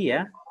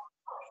idea?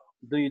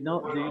 Do you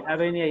have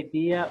any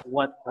idea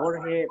what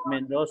Jorge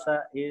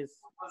Mendoza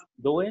is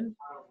doing?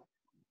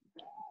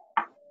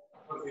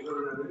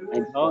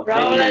 No,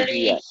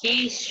 Probably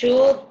he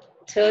should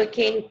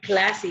taking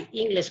classes,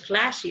 English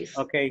classes.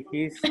 Okay,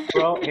 he's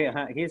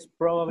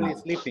probably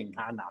sleeping.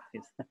 No,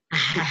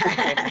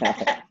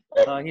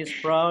 he's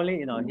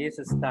probably, he's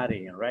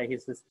studying, right?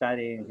 He's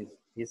studying,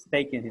 he's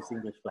taking his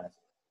English class.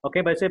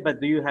 Okay, but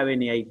do you have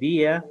any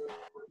idea?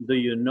 Do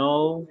you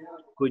know?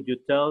 Could you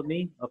tell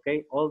me?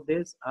 Okay, all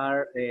these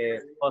are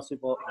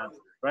possible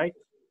answers, right?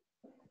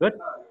 Good.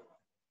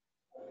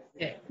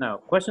 Now,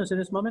 questions in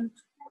this moment?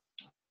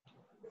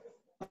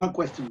 No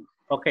question.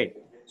 Okay,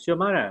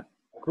 Xiomara,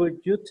 could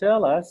you tell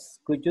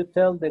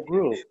the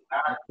group,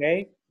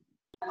 okay,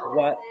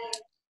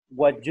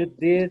 what you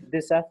did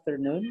this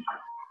afternoon?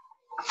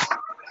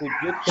 Could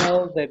you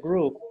tell the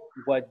group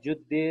what you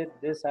did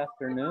this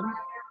afternoon?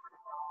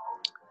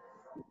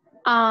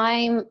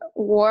 I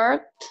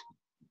worked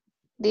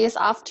this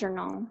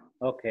afternoon.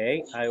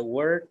 Okay, I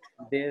worked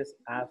this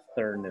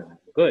afternoon.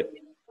 Good.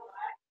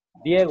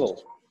 Diego,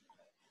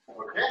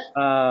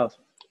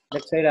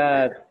 let's say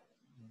that,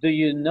 do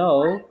you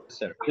know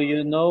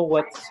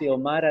what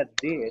Xiomara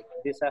did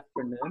this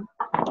afternoon?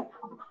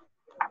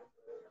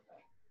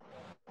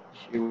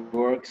 She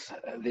works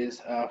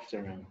this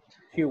afternoon.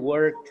 She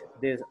worked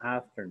this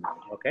afternoon.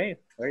 Okay,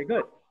 very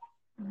good.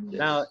 Yes.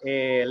 Now,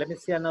 let me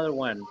see another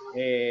one.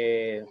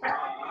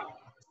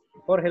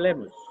 Jorge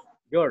Lemus,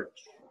 George,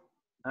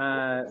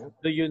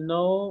 do you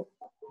know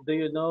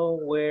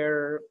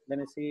where, let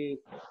me see,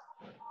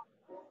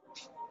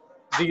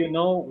 do you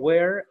know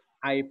where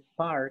I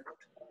parked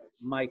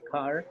my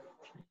car?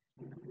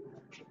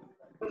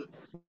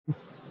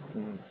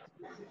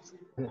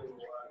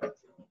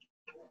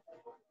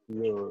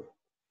 Your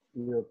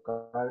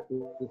car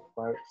is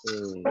parked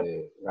in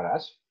the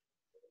garage?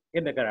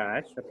 In the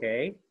garage,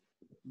 okay.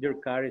 Your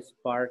car is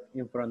parked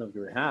in front of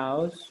your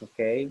house,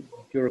 okay.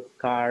 Your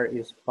car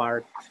is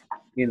parked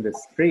in the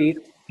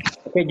street.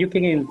 Okay, you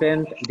can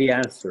invent the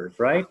answers,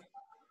 right?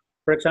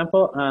 For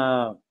example,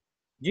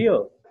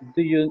 Gio,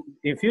 do you,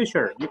 in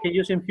future, you can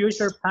use in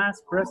future,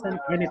 past, present,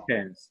 any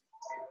tense.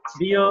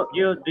 Do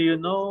you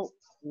know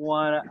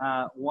what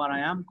I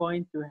am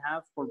going to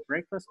have for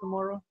breakfast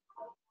tomorrow?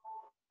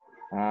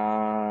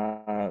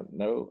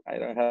 No, I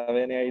don't have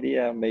any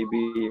idea.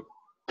 Maybe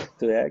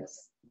 2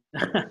 eggs, a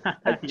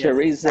Yes.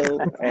 chorizo,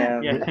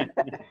 Yeah.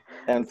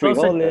 and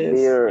Sausage,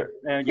 frijoles.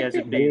 yes,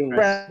 beans.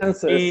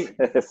 Francis.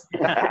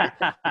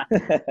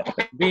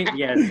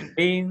 Yes,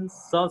 beans,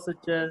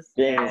 sausages,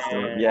 Beans,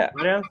 and yeah.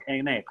 what else?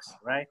 And eggs,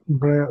 right?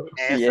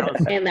 Yeah.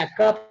 And a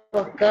cup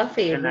of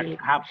coffee. And a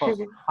cup of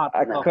hot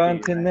A coffee.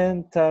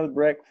 continental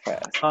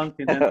breakfast.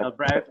 Continental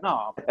breakfast.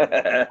 No,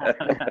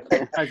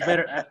 it's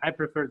better. I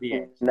prefer the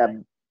eggs.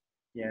 Right?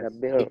 Yes.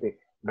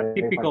 A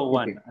typical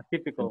one. A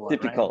typical one.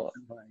 Typical.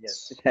 Right?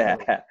 Yes.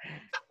 Typical.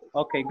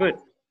 Okay, good.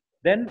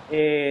 Then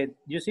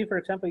you see, for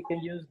example, you can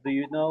use, do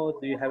you know,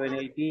 do you have an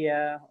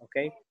idea?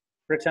 Okay.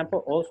 For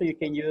example, also you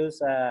can use,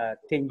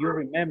 can you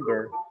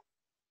remember?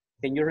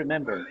 Can you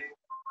remember?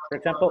 For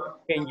example,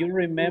 can you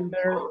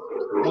remember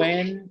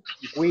when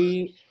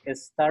we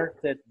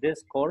started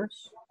this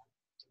course?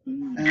 The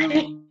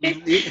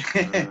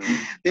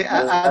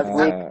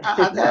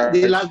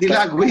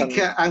last week,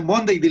 on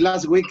Monday, the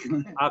last week.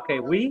 Okay,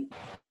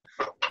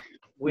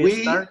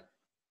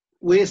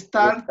 we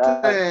start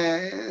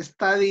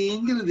studying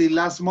English the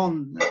last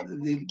month,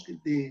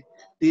 the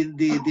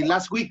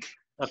last week.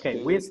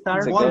 Okay, we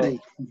start Monday.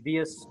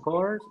 this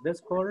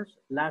course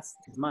last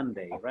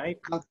Monday, right?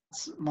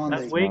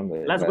 Monday.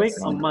 Last week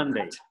on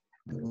Monday.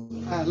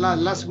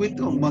 Last week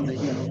on Monday,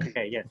 yeah, okay.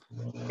 Okay, yes.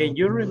 Can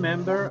you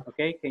remember,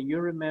 okay, can you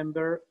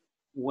remember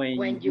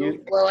when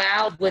you go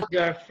out with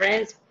your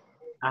friends?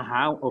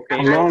 Okay.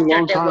 A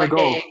long time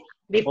ago.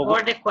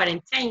 Before the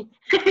quarantine.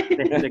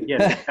 Yes,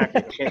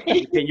 exactly.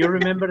 Okay. Can you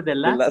remember the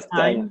last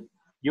time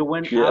you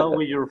went out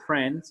with your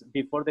friends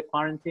before the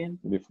quarantine?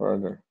 Before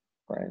the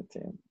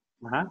quarantine.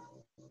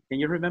 Can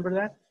you remember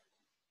that?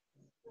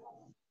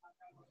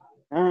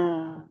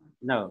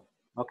 No.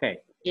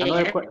 Okay. Yeah,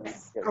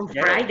 on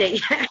Friday.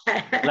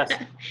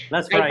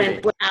 last Friday.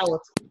 I went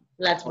out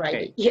last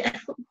Friday. Yeah.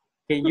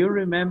 Can you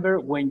remember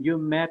when you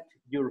met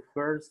your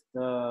first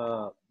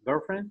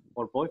girlfriend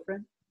or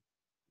boyfriend?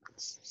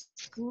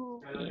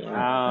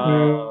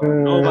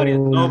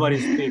 Nobody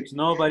speaks.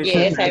 Nobody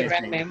says anything. I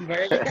remember.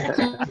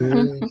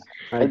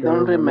 I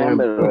don't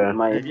remember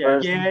my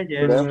first.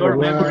 Short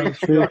memory,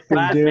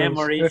 bad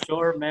memory,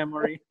 short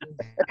memory.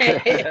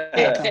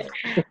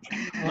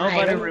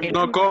 Nobody remembers.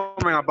 No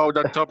comment about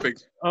that topic.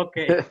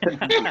 Okay.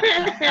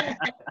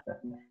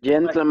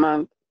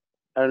 Gentlemen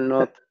are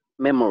not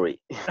memory.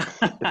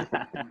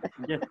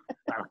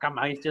 Come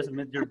on, it's just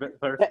met your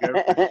first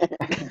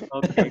girlfriend.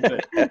 Okay,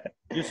 good.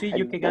 You see,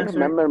 you can answer.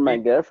 Remember my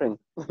girlfriend.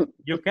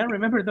 You can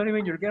remember not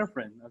even your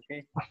girlfriend.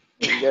 Okay.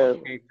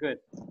 Okay, good.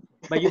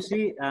 But you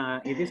see,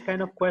 in these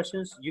kind of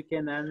questions, you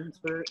can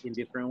answer in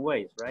different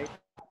ways, right?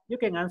 You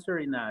can answer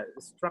in a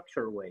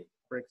structured way.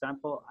 For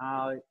example,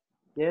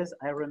 yes,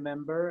 I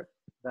remember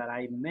that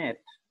I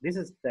met. This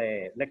is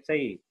the, let's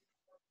say,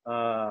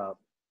 a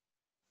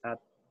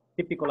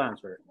typical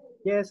answer.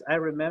 Yes, I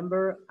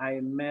remember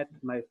I met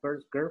my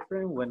first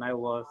girlfriend when I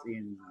was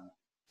in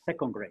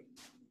 2nd grade.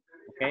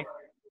 Okay.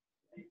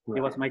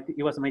 It was my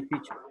teacher.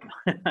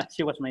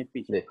 She was my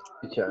teacher.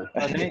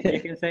 Okay,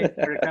 you can say,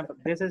 for example,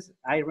 this is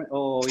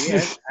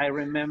yes, I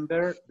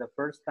remember the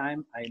first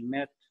time I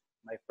met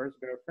my first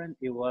girlfriend.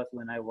 It was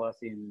when I was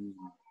in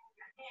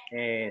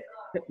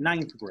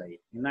 9th grade.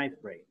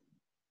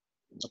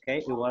 Okay,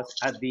 it was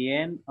at the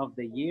end of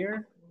the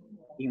year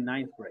in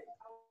 9th grade.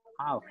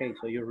 Okay,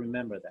 so you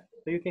remember that.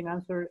 So you can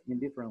answer in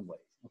different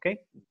ways.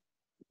 Okay,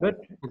 good.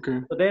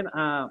 Okay. So then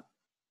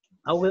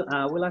I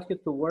will ask you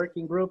to work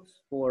in groups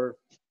for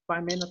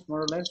 5 minutes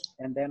more or less,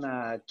 and then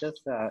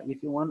just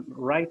if you want,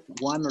 write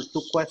 1 or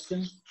 2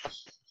 questions.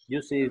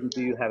 You see,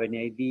 do you have any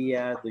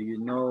idea? Do you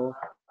know?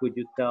 Could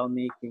you tell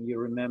me? Can you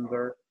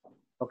remember?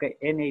 Okay,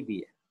 any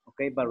idea?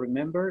 Okay, but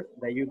remember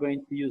that you're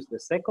going to use the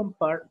second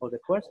part of the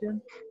question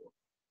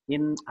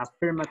in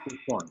affirmative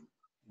form.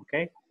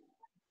 Okay.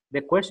 The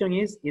question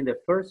is in the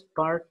first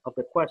part of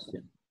the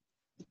question.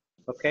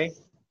 Okay,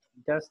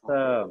 just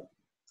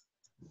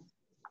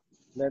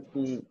let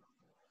me.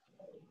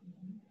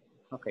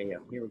 Okay, yeah,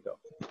 here we go.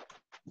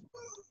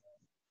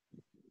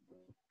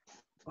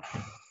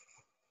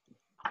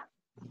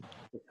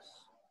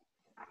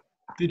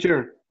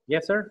 Teacher.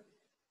 Yes, sir.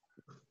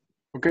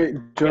 Okay,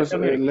 just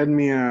let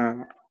me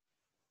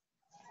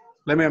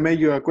make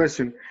you a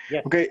question.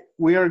 Yes. Okay,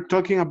 we are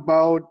talking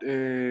about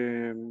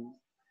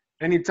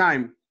any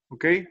time.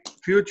 Okay,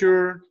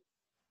 future.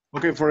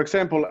 Okay, for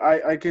example,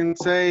 I can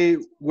say,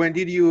 when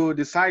did you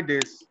decide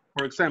this?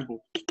 For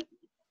example.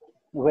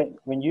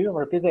 When you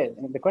repeat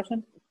the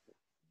question.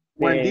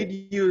 When did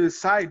you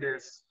decide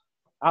this?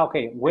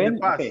 Okay.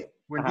 When? Okay.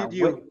 When did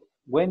you?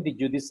 When did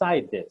you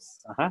decide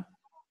this?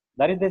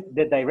 That is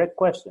the direct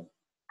question.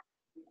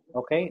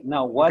 Okay.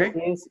 Now, what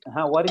is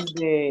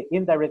the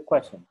indirect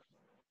question?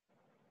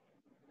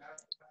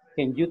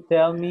 Can you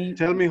tell me?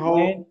 Tell me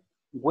how.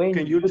 When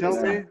can you tell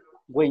me?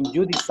 When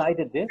you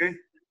decided this? Okay.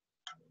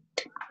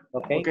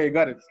 Okay. Okay,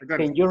 got it. I got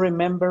Can it. you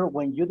remember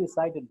when you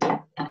decided this?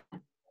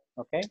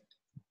 Okay.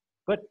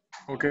 Good.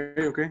 Okay,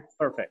 okay.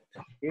 Perfect.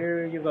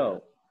 Here you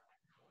go.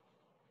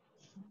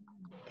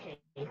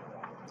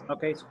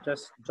 Okay, so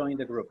just join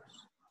the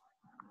groups.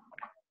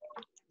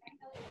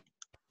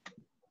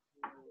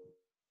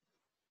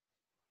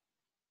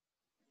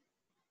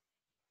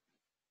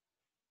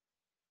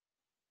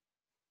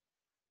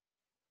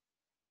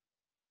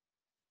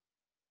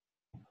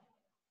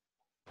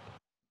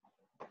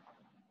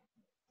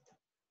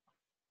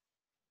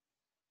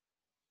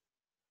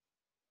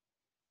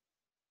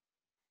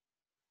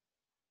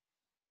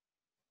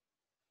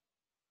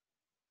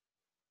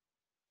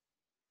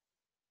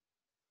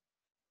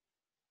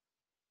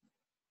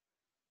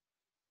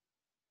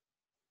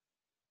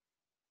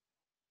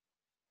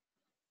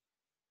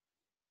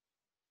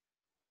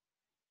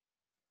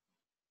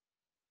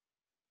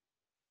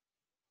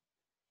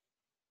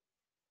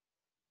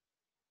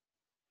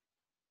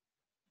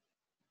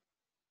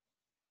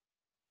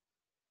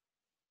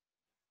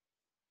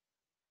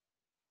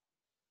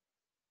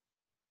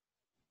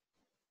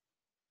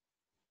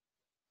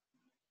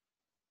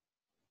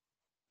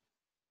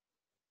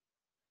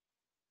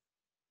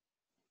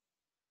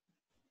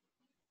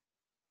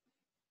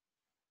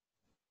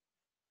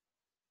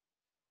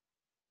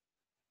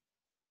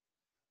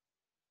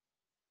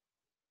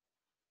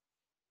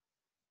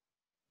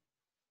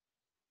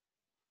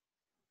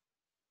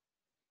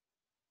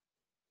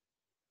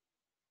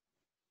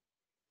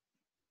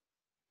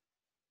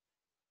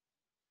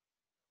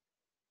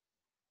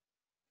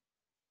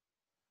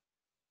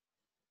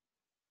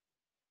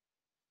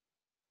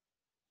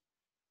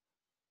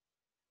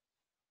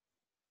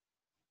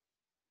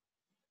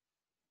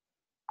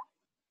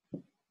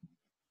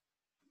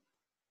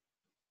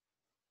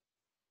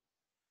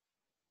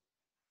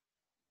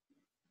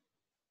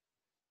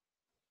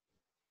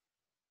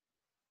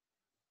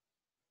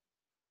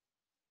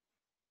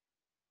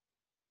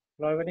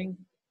 Hello, everything.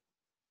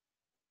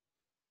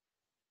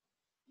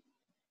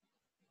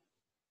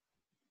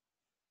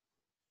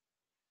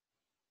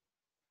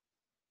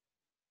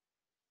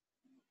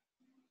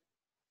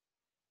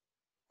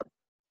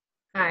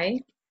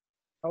 Hi.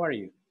 How are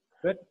you?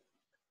 Good.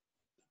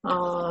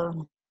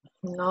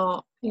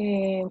 No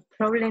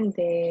problem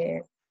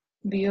the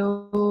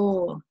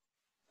view.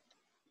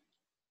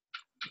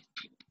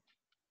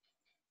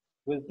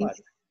 With what?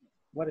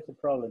 What is the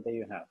problem that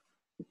you have?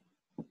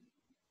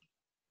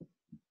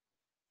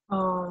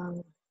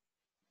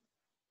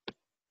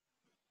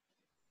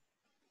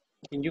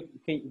 Did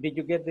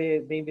you get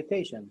the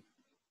invitation?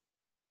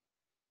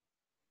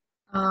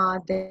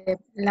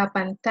 La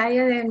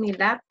pantalla de mi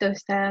laptop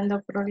está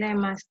dando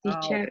problemas,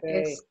 teacher.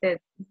 Okay.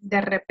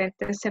 De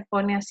repente se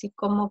pone así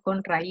como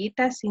con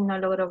rayitas y no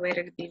logro ver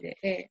el video,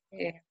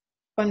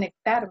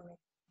 conectarme.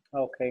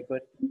 Okay,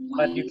 good.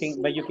 But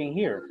you can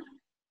hear.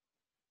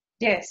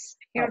 Yes,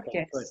 here, Okay,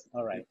 yes. good.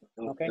 All right.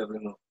 Okay.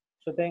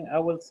 So then I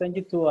will send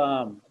you to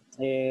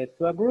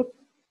a group,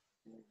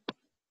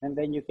 and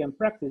then you can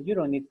practice. You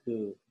don't need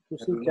to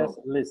see, just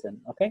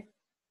listen. Okay.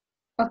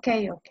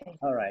 Okay, okay.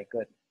 All right.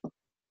 Good.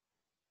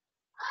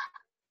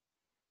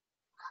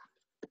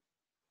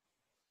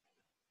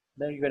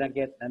 Then you're gonna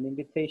get an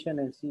invitation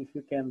and see if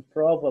you can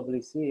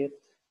probably see it,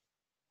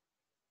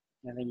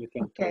 and then you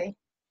can. Okay.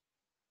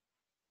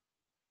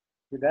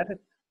 You got it?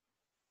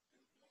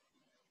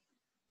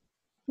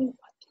 No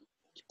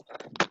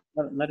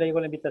le llegó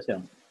la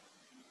invitación.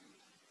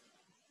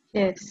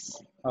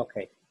 Yes.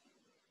 Okay.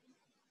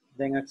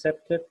 Then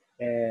accept it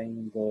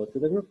and go to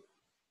the group.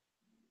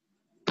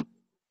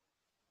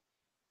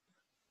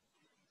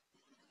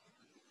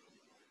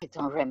 I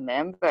don't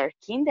remember.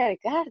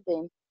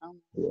 Kindergarten.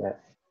 Yeah.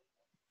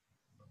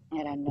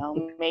 I don't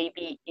know.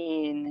 Maybe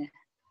in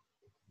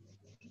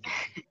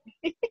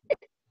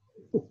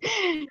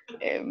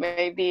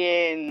maybe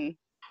in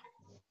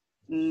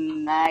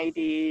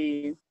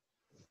 93.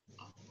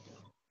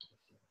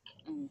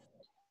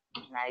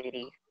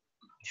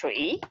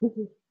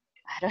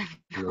 I don't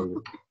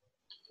know.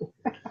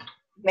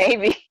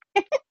 Maybe.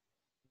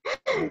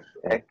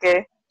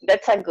 Okay,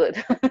 that's a good.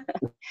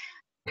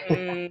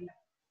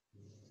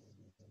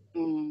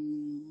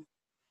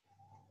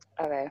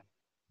 A ver.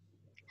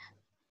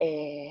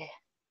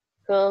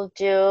 Could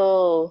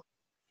you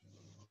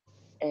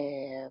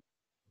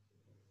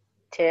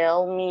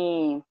tell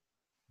me,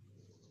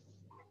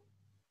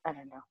 I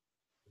don't know,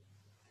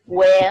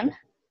 when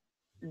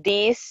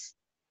this,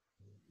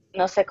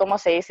 no sé cómo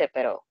se dice,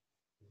 pero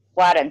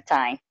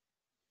quarantine.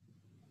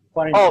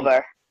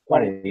 Over.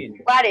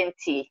 Quarantine.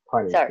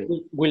 Sorry.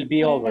 Will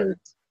be over.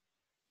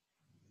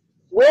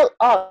 Will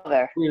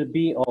over. Will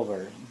be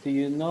over. Do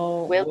you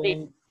know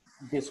when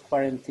this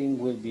quarantine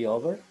will be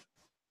over?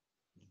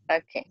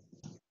 Okay.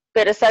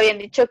 Pero está bien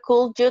dicho,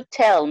 could you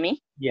tell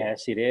me?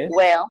 Yes, it is.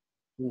 Well,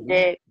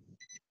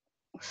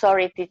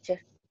 sorry,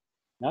 teacher.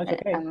 No, it's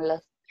okay. I'm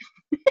lost.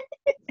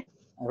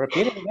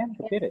 Repeat it again.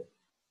 Repeat it.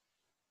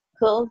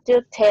 Could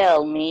you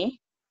tell me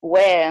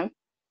when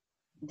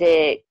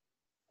the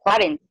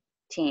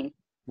quarantine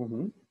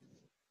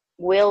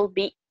will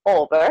be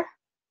over?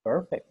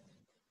 Perfect.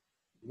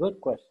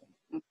 Good question.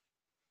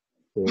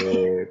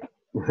 The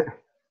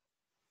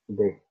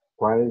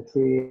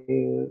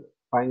quarantine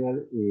final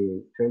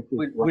in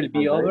 21 Will be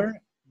days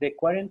over. The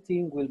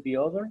quarantine will be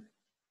over.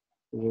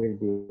 will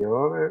be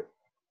over.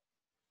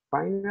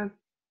 Final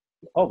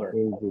Over.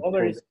 in the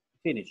Over is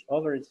finished.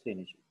 Over is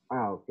finished.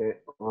 okay.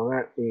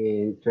 Over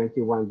in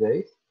 21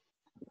 days.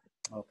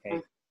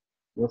 Okay.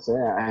 No sé,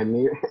 I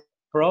mean,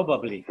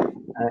 Probably.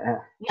 I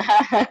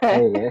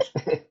guess.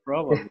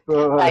 Probably.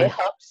 I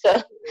hope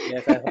so.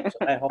 Yes, I hope so.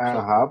 I hope I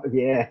so. hope,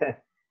 yeah.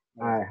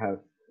 I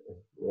hope,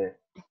 yeah.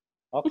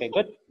 Okay,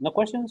 good. No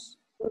questions?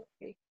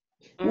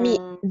 Me,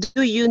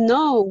 do you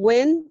know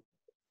when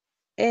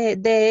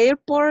the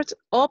airport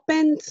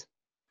opened?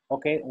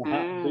 Okay.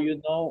 Do you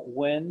know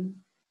when?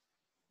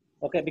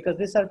 Okay, because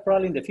these are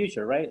probably in the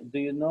future, right? Do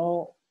you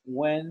know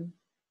when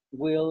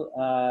will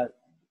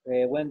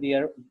when the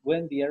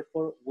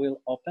airport will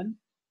open?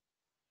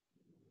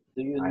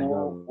 Do you I know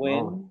don't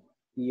when know.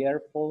 the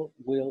airport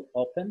will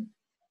open?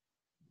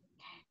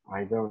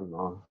 I don't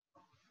know.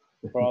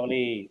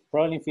 Probably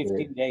in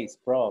 15 days,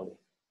 probably.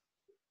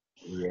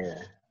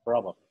 Yeah.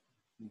 Probably.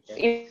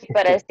 Y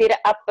para decir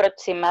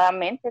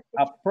aproximadamente.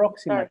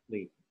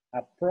 Approximately.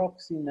 In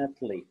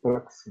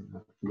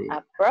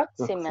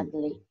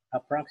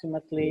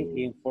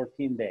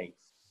 14 days.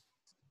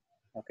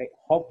 Okay.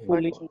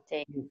 Hopefully 14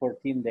 days. in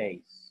 14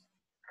 days.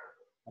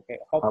 Okay.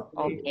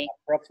 Hopefully,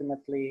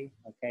 approximately.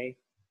 Okay.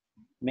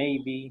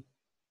 Maybe.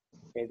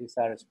 Okay. These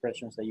are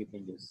expressions that you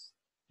can use.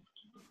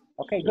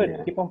 Okay. Good.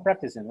 Yeah. Keep on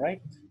practicing,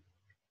 right?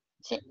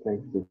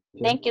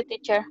 Thank you,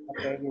 teacher.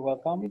 Okay. You're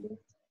welcome.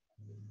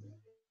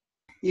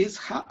 Is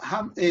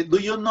do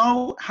you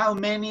know how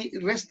many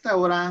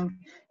restaurants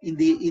in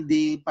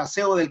the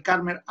Paseo del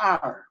Carmen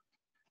are?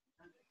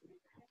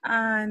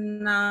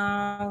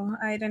 No,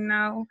 I don't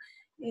know.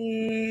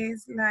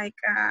 It's like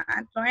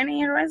a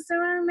 20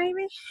 restaurant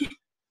maybe.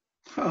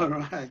 All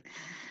right.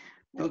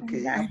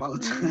 Okay, Yeah. about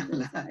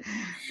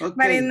But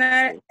okay. it's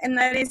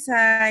not is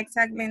a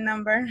exactly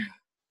number.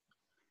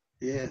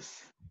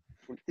 Yes.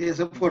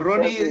 Yes. For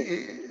Ronnie,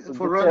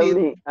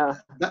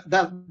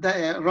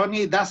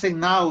 Ronnie doesn't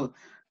know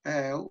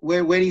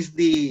where is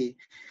the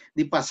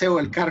Paseo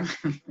del Carmen.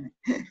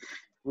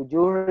 Would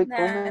you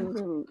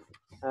recommend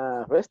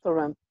a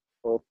restaurant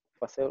of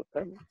Paseo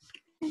Carmen?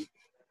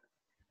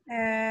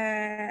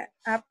 A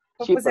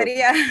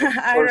pupusería.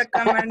 I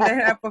recommend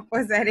a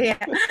pupusería.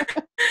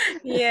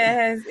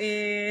 Yes.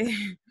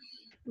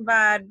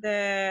 But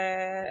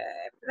the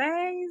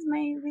place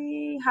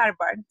maybe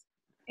Harvard.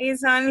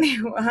 It's only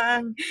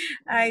one.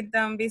 I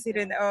don't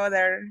visited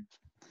other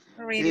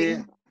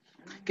really.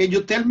 Can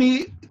you tell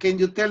me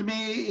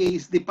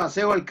is the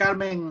Paseo del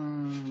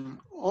Carmen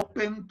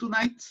open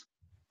tonight?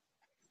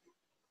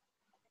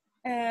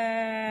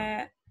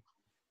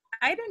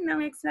 I don't know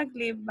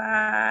exactly,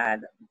 but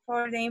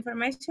for the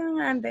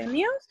information and the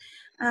news,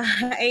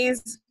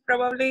 is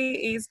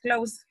probably is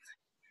closed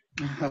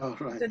All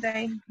right.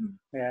 today.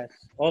 Yes.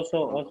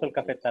 Also El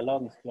Café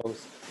Talón is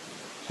closed.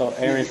 So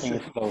everything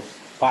is closed.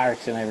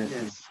 Parks and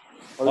everything. Yes.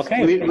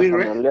 Okay.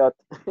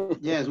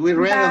 Yes, we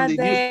read on the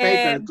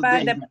newspaper today.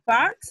 But the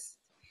parks,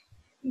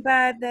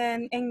 but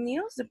then in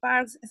news, the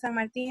parks San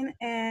Martin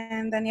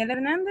and Daniel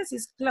Hernandez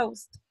is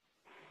closed.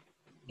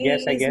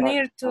 Yes, I guess.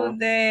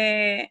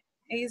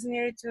 It's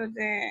near to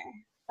the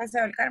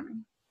Paseo del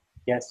Carmen.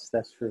 Yes,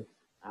 that's true.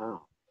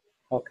 Oh.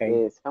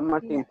 Okay. San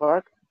Martin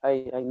Park,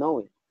 I know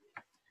it.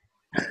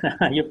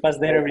 You pass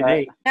there every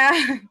day.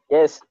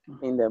 Yes,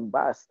 in the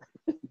bus.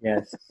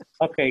 Yes.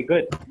 Okay,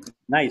 good.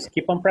 Nice.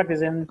 Keep on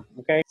practicing,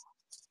 okay?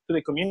 To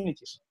the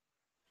communities.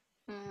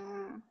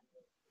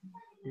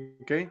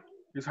 Okay.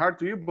 It's hard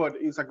to you, but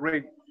it's a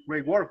great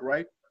work,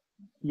 right?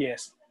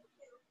 Yes.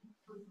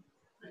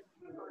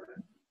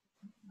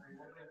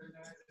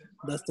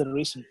 That's the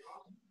reason.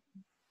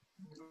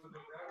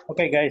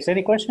 Okay, guys,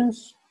 any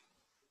questions?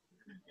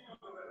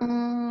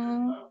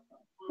 No,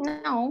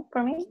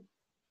 for me,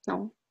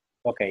 no.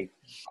 Okay.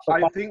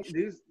 I think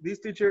this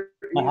teacher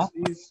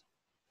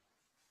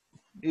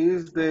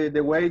is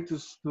the way to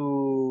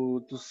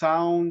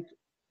sound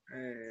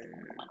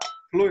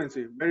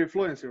fluency, very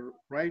fluency,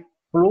 right?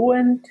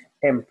 Fluent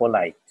and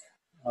polite.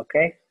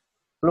 Okay,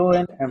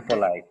 fluent and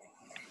polite.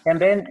 And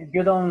then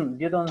you don't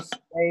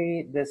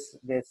say the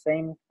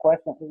same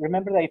question.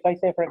 Remember that if I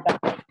say, for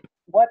example,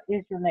 what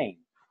is your name?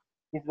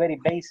 It's very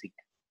basic.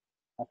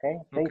 Okay.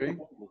 Basic.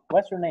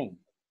 What's your name?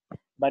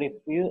 But if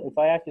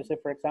I ask you, say,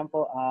 for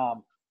example,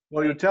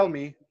 well, you tell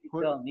me.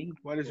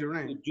 What is your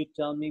name? Could you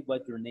tell me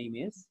what your name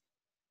is?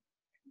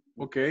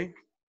 Okay.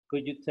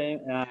 Could you tell?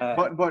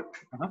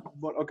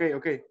 But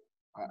okay.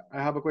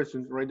 I have a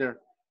question right there.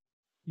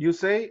 You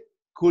say,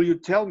 could you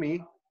tell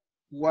me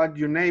what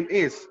your name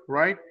is,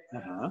 right?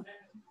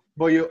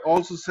 But you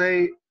also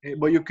say,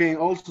 but you can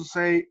also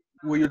say,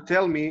 will you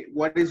tell me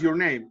what is your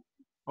name?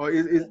 Or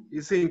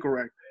is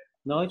incorrect?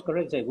 No, it's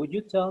correct. Say, would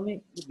you tell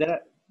me? There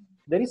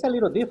is a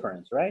little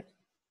difference, right?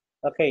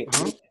 Okay.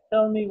 Would you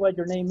tell me what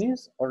your name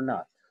is or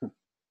not?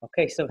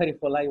 Okay, it's a very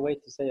polite way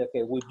to say,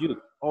 okay, would you?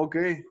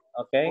 Okay.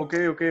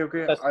 Okay.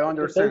 Okay. I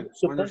understand.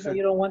 Suppose that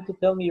you don't want to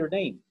tell me your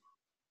name.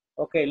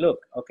 Okay, look.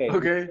 Okay.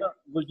 Okay.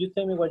 Would you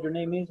tell me what your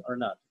name is or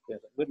not?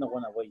 Because we don't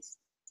want to waste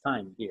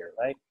time here,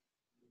 right?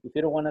 If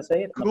you don't want to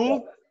say it, no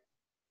problem.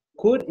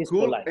 Could is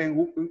polite. And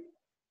would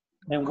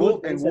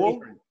and is would?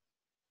 different.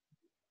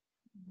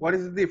 What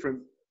is the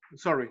difference?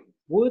 Sorry.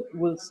 Would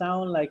will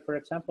sound like, for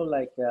example,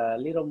 like a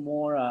little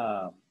more,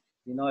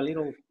 you know, a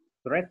little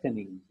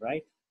threatening,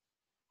 right?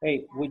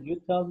 Hey, would you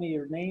tell me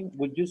your name?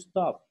 Would you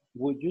stop?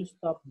 Would you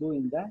stop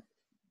doing that?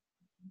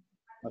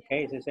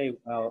 Okay, so say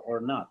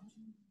or not.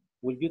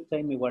 Would you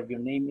tell me what your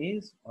name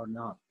is or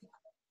not?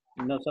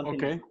 You know, something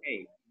like,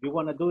 hey, you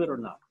want to do it or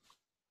not?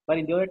 But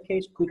in the other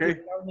case, could you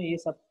tell me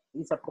is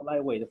a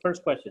polite way. The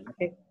first question,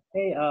 okay?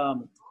 Hey,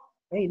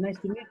 hey, nice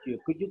to meet you.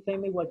 Could you tell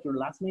me what your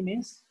last name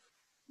is?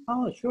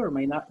 Oh, sure.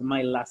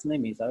 My last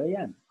name is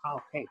Ariane.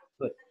 Oh, okay,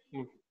 good.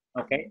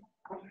 Okay.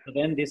 So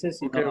then this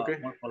is more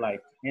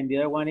polite. And the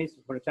other one is,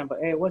 for example,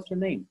 hey, what's your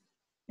name?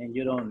 And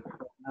you don't,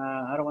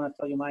 I don't want to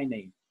tell you my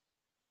name.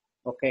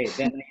 Okay,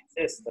 then I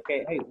insist,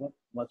 okay, hey,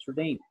 what's your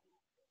name?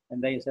 And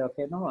then you say,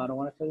 okay, no, I don't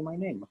want to tell you my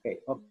name. Okay,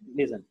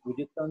 listen, would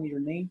you tell me your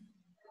name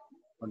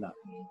or not?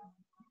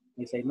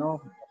 You say,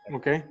 no.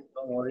 Okay.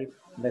 Don't worry,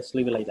 let's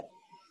leave it like that.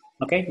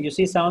 Okay, you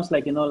see, sounds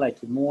like, you know,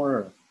 like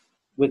more,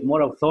 with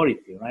more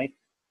authority, right?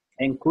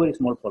 And could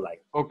is more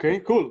polite. Okay,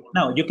 cool.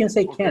 Now, you can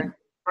say can.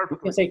 You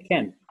can say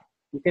can.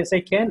 You can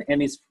say can,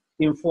 and it's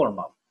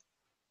informal.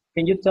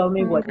 Can you tell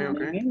me what your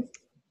name is?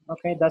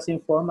 Okay, that's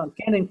informal.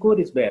 Can and could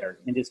is better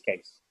in this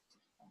case.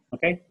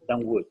 Okay,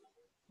 than would.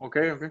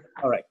 Okay.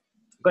 All right,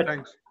 good.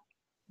 Thanks.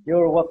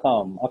 You're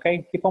welcome.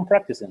 Okay, keep on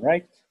practicing,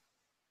 right?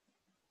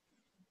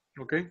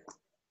 Okay.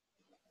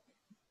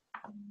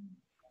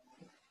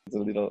 It's a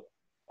little.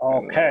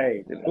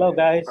 Okay. Hello,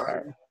 guys.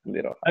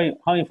 Little.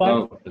 Having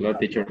fun? Hello,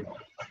 teacher.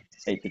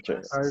 Hey,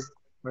 teacher.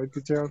 Hi,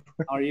 teacher.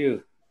 How are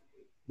you?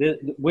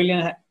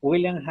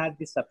 William had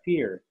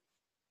disappeared.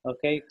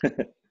 Okay,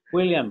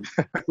 William,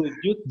 could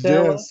you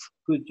tell us?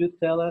 Could you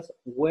tell us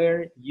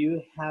where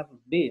you have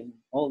been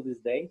all these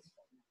days?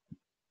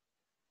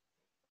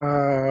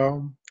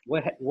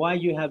 Why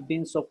you have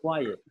been so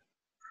quiet?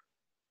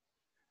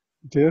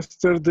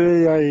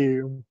 Yesterday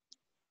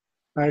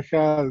I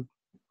had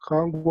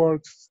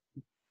homework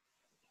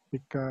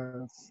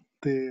because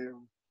I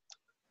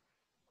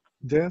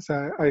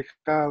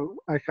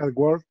had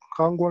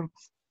homework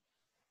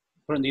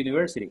from the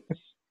university.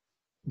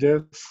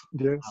 Yes.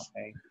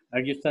 Okay.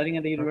 Are you studying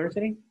at the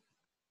university?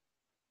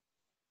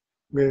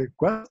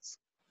 What?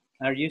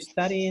 Are you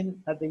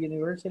studying at the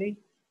university?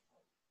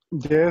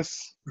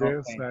 Yes.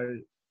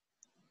 Okay.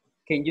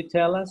 Can you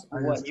tell us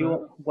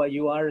what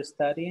you are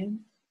studying?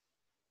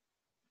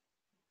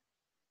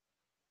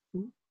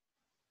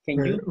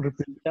 Can you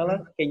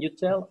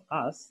tell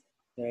us,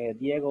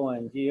 Diego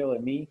and Gio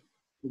and me,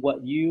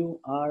 what you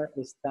are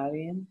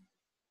studying?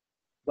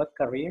 What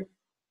career?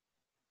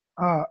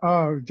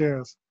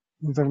 Yes.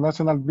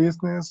 International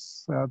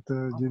business at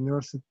the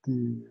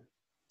University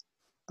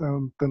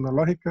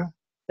Tecnológica.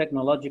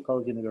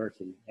 Technological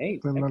University. Hey,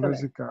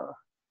 Technological.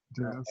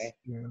 Yes. Okay.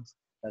 Yes.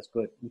 That's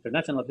good.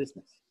 International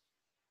business.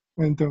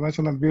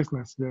 International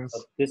business. Yes.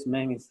 So this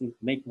man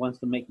wants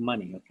to make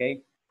money.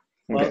 Okay.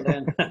 Well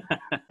then.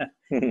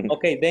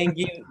 Okay. Then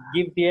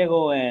give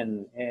Diego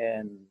and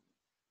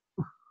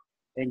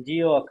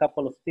Gio a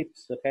couple of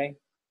tips. Okay.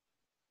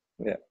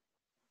 Yeah.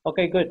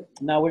 Okay. Good.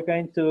 Now we're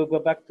going to go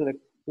back to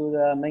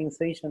the main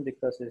session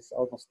because it's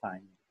almost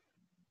time.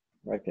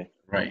 Okay.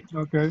 Right.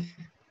 Okay.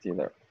 See you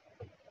there.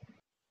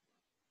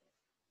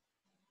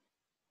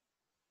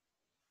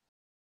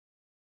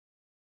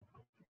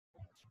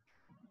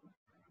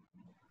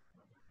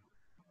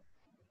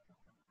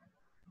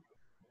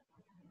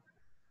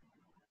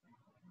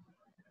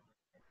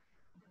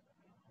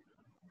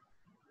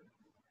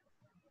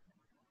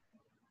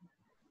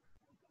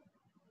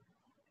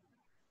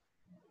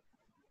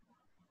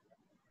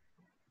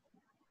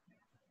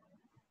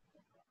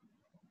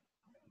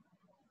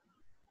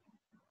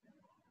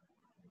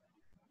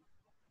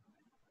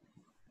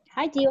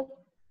 Hi, Gio.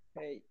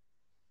 Hey.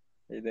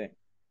 How you doing?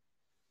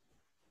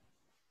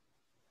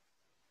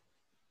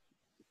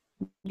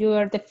 You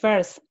are the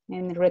first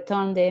and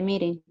return the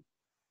meeting.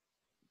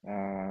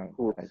 I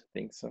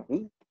think so.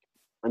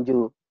 And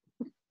you,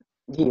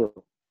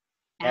 Gio.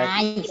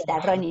 Hi, está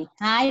Ronnie.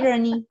 Hi,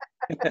 Ronnie.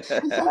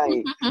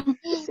 Hi,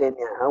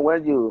 Yesenia. How are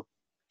you?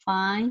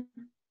 Fine.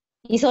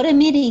 It's already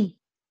meeting.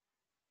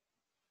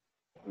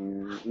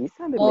 It's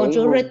on the Or main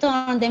you room.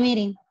 return the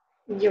meeting.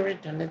 You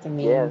return the meeting.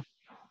 Yes.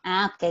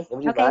 Okay.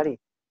 Everybody. Okay.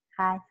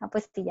 Hi.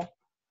 Pues sí, ya.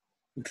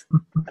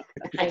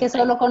 Es que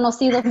solo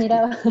conocidos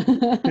miraba.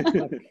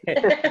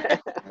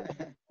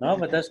 No,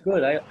 but that's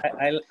good.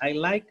 I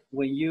like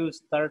when you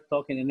start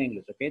talking in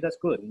English. Okay, that's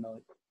good. You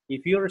know,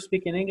 if you're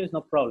speaking English,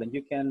 no problem.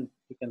 You can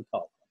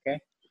talk.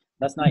 Okay,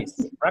 that's nice.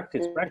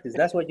 Practice.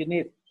 That's what you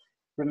need.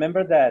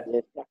 Remember that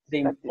the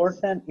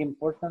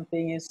important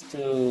thing is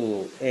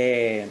to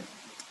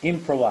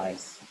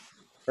improvise.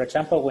 For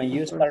example, when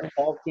you start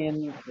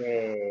talking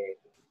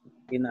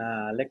in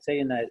a, let's say,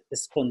 in a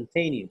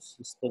spontaneous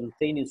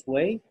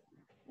way,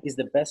 is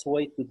the best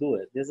way to do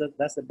it.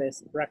 That's the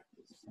best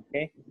practice,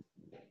 okay?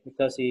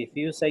 Because if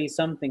you say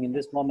something in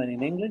this moment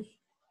in English,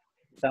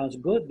 sounds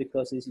good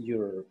because it's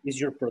your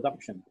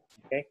production,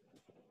 okay?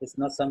 It's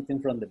not something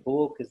from the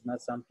book, it's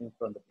not something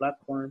from the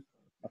platform,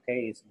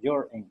 okay? It's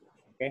your English,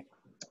 okay?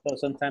 So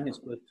sometimes it's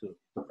good to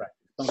practice.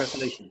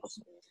 Congratulations.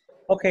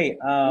 Okay.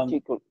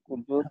 Could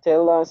you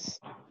tell us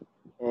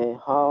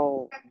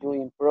how to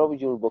improve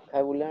your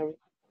vocabulary?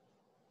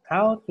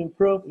 How to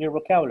improve your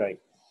vocabulary?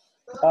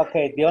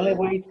 Okay, the only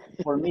way,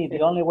 for me,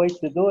 the only way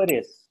to do it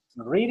is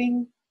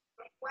reading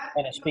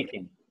and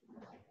speaking.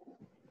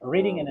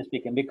 Reading and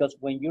speaking, because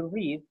when you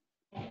read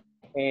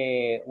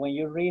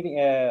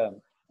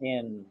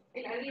in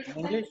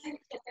English,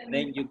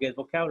 then you get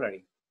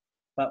vocabulary.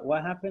 But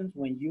what happens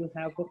when you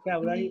have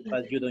vocabulary,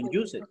 but you don't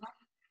use it?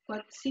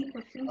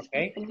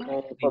 Okay,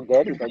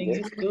 the thing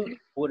is to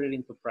put it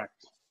into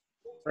practice.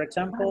 For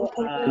example,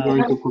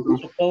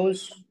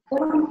 suppose,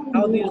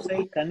 how do you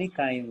say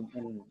canica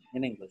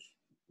in English?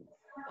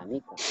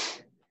 Canica.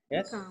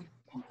 Yes?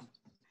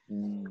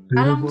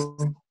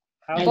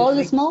 How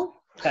ball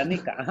small?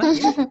 Canica.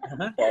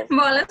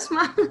 Ball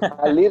small.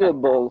 A little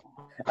ball.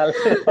 A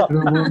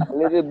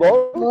little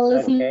ball.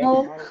 Ball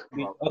small.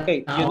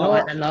 Okay, you know.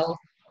 I don't know.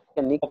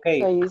 Canica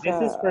okay, is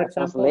this is, for example,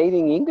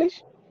 translating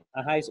English.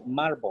 It's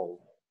marble.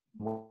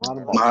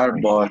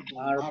 Marble.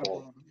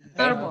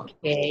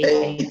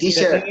 Okay.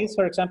 Teacher. The thing is,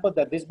 for example,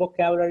 that this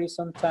vocabulary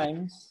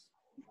sometimes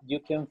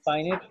you can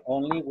find it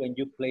only when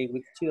you play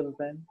with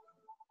children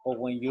or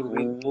when you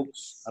read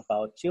books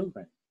about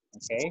children.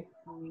 Okay.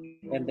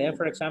 And then,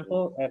 for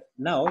example,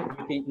 now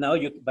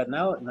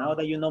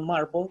that you know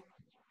marble,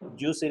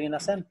 use it in a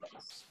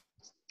sentence.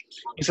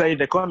 It's like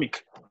the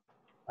comic.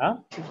 Huh?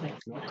 The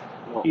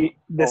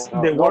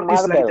word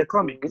is like the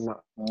comic.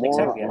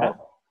 Exactly.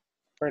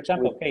 For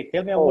example, okay,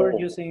 tell me a word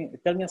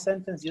tell me a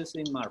sentence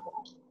using marble.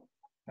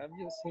 Have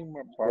you seen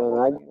my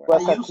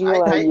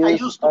I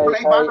used to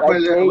play marble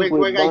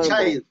when I was a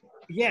child.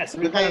 Yes,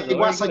 when I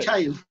was a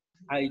child.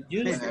 I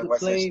used to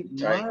play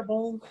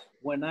marbles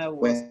when I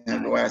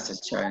was a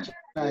child.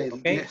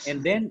 Okay, yes.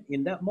 and then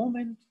in that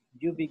moment,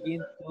 you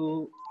begin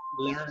to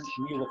learn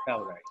new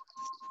vocabulary.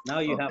 Now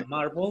you have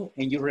marble,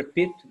 and you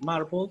repeat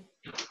marble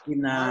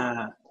in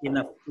a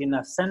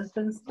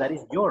sentence that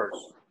is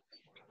yours.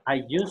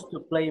 I used to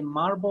play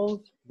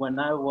marbles when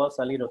I was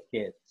a little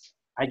kid.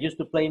 I used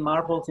to play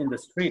marbles in the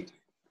street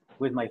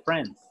with my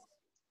friends.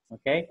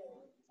 Okay.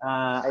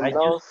 I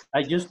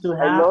used to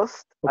have. I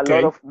lost a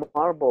lot of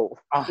marbles.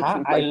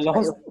 I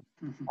lost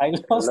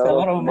a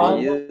lot of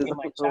marbles in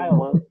my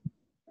childhood.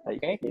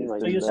 Okay.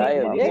 So you see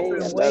many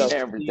different ways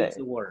to use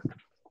the word.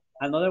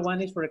 Another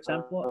one is, for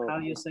example, how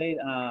you say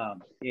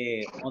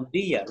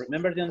ondilla.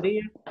 Remember the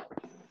ondilla?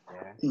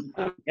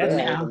 Yes.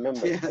 I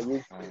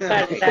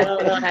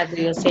don't know how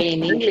do you say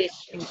in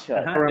English.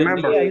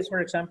 Remember. The is, for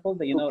example,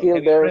 do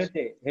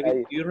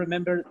you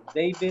remember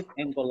David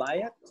and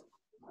Goliath?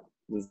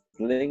 The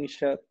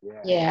slingshot.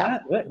 Yeah.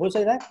 Who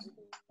say that?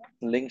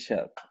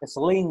 Slingshot. A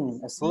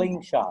slingshot.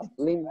 Slingshot.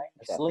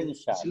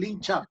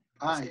 Slingshot.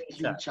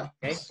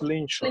 Okay.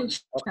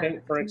 Slingshot. Okay.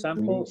 For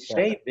example,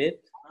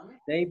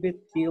 David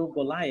killed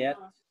Goliath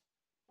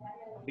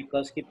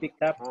because he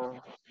picked up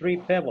 3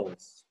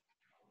 pebbles.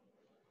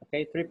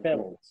 Okay, 3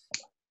 pebbles.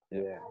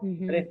 Yeah.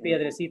 Tres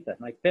piedrecitas,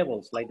 like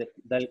pebbles, like the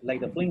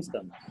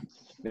Flintstones.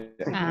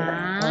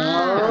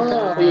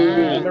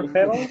 Remember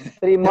pebbles?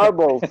 3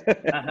 marbles.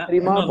 3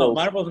 marbles. No,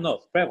 marbles no.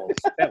 Pebbles.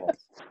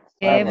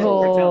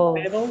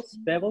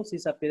 Pebbles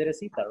is a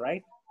piedrecita,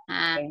 right?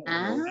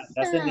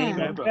 That's the name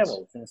of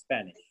pebbles in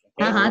Spanish.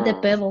 Okay? The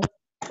pebble.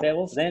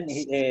 Pebbles. Then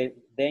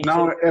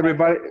now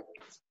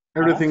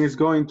everything is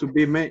going to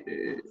be made.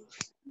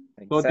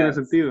 Todo tiene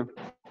sentido.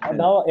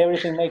 Now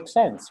everything makes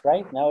sense,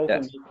 right? Now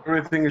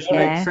everything is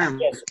makes sense.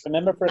 Yes.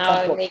 Remember, for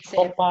example,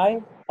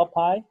 Popeye.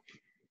 Popeye.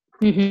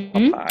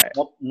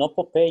 No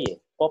Popeye.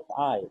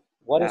 Popeye.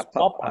 What is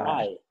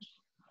Popeye?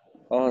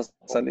 Ojos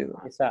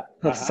salidos.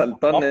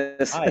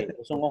 Saltones. Es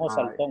un ojo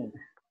saltón.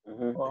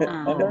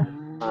 Remember?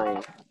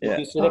 If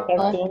you see the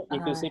cartoon,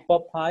 if you see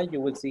Popeye,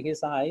 you will see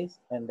his eyes,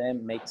 and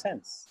then make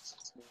sense,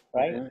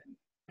 right?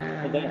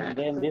 And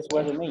then this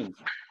word it means.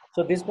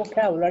 So this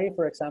vocabulary,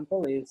 for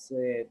example, is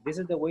this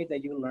is the way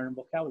that you learn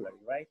vocabulary,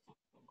 right?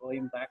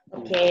 Going back to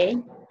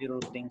little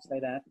things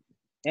like that.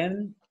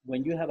 And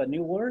when you have a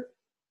new word,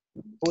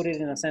 put it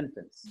in a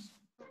sentence.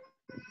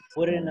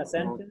 Put it in a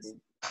sentence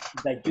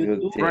that you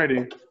do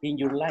in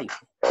your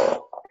life,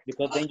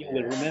 because then you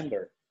will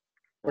remember.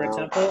 For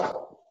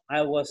example,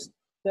 I was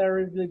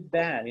terribly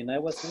bad, and I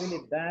was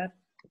really bad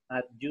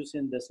at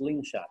using the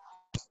slingshot.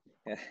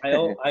 I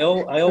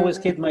always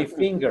hit my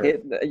finger. I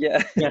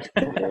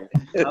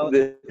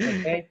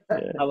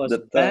was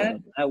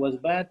bad. I was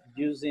bad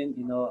using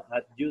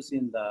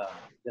using the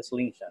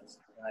slingshots.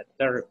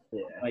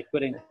 I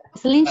couldn't.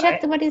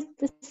 Slingshot. What is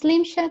the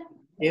slingshot?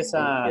 It's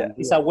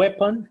a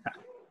weapon.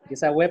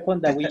 It's a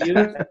weapon that we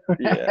use.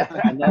 Yeah.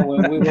 I know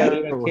when we were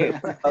little kids.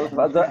 A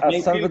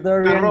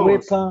Salvadorian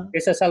weapon.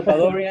 It's a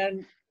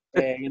Salvadorian,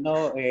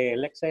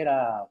 let's say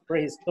a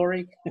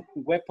prehistoric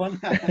weapon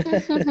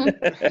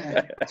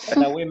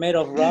that we made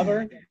of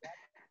rubber.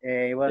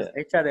 It was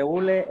hecha de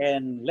hule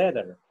and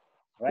leather,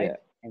 right? Yeah.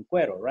 And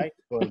cuero, right?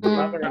 I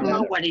don't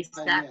know what is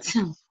that.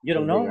 You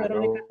don't know,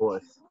 Veronica?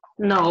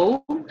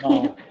 No.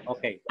 No.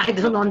 Okay. I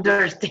don't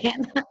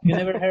understand. You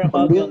never heard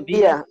about the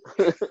ondilla?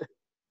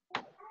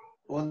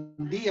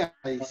 Ondilla,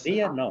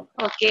 no.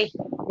 Okay.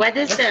 What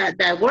is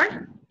the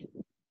word?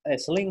 A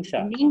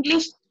slingshot. In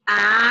English?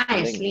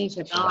 A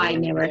slingshot. No, I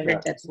never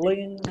heard that.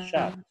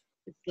 Slingshot.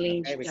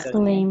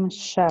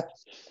 Slingshot.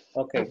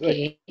 Okay,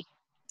 good.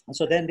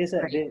 So then this,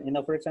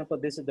 for example,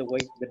 this is the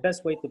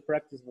best way to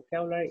practice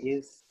vocabulary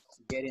is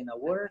getting a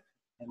word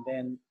and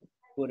then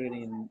put it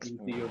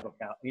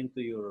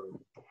into your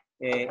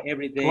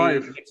everyday,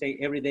 let's say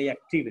everyday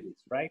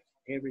activities, right?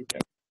 Every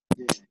day.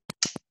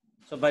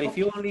 So, but if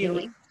you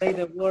only say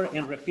the word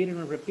and repeat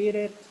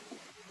it,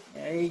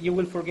 you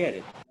will forget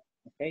it,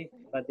 okay?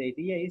 But the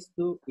idea is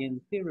to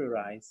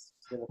interiorize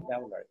the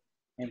vocabulary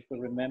and to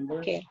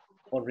remember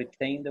or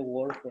retain the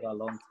word for a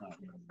long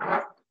time.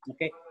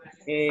 Okay,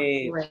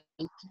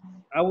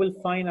 I will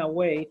find a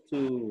way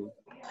to.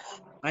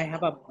 I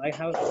have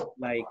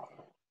like.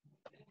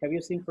 Have you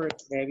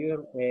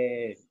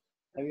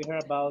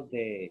heard about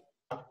the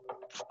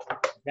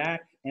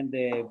Jack and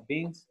the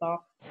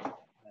Beanstalk?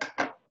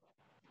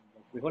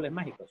 Frijoles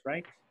mágicos,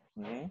 right?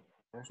 Mm-hmm.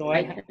 So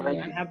I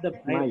have the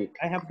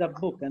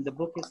book, and the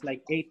book is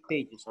like 8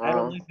 pages. I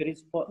don't know if it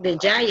is the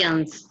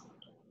Giants.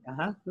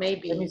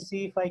 Maybe. Let me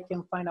see if I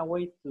can find a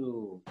way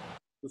to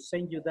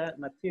send you that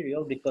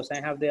material because I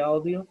have the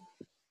audio,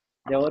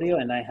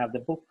 and I have the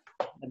book.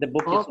 The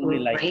book is only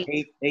like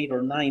 8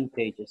 or 9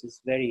 pages.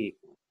 It's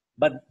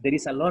but there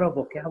is a lot of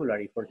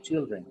vocabulary for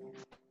children.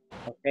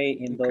 Okay,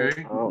 in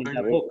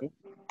that book.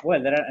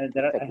 Well, I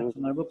have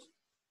some other books.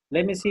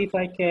 Let me see if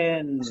I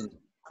can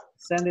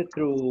send it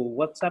through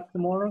WhatsApp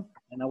tomorrow,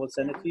 and I will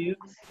send it to you.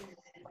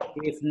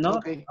 If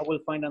not, I will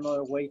find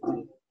another way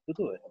to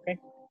do it. Okay.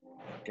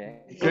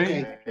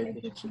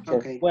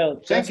 Okay.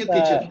 Well, thank you,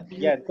 teacher.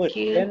 Yeah, good.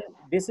 Then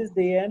this is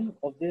the end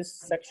of this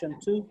section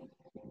 2.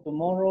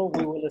 Tomorrow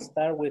we will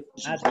start with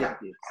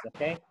adjectives.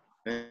 Okay.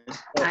 So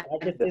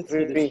adjectives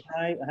to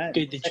describe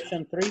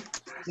section 3.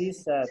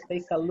 Please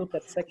take a look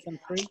at section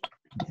 3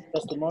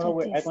 because tomorrow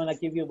I'm going to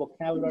give you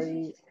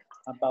vocabulary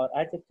about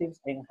adjectives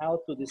and how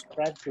to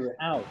describe your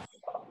house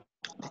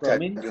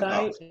from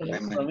inside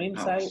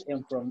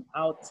and from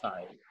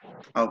outside.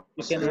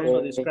 You can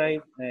also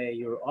describe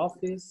your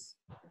office,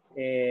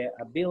 a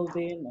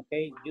building,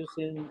 okay,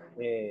 using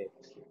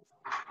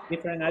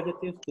different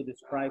adjectives to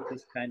describe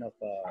this kind of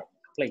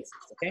places,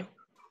 okay?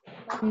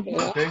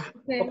 Okay,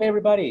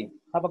 everybody,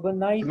 have a good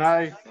night. Good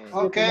night.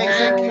 Okay,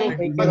 thank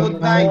you.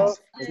 Good night.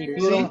 If you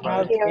don't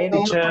have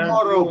any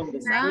tomorrow.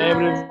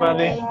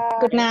 Everybody.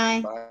 Good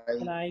night.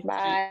 Good night.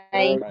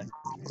 Bye.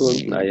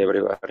 Good night,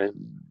 everybody.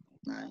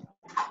 Night.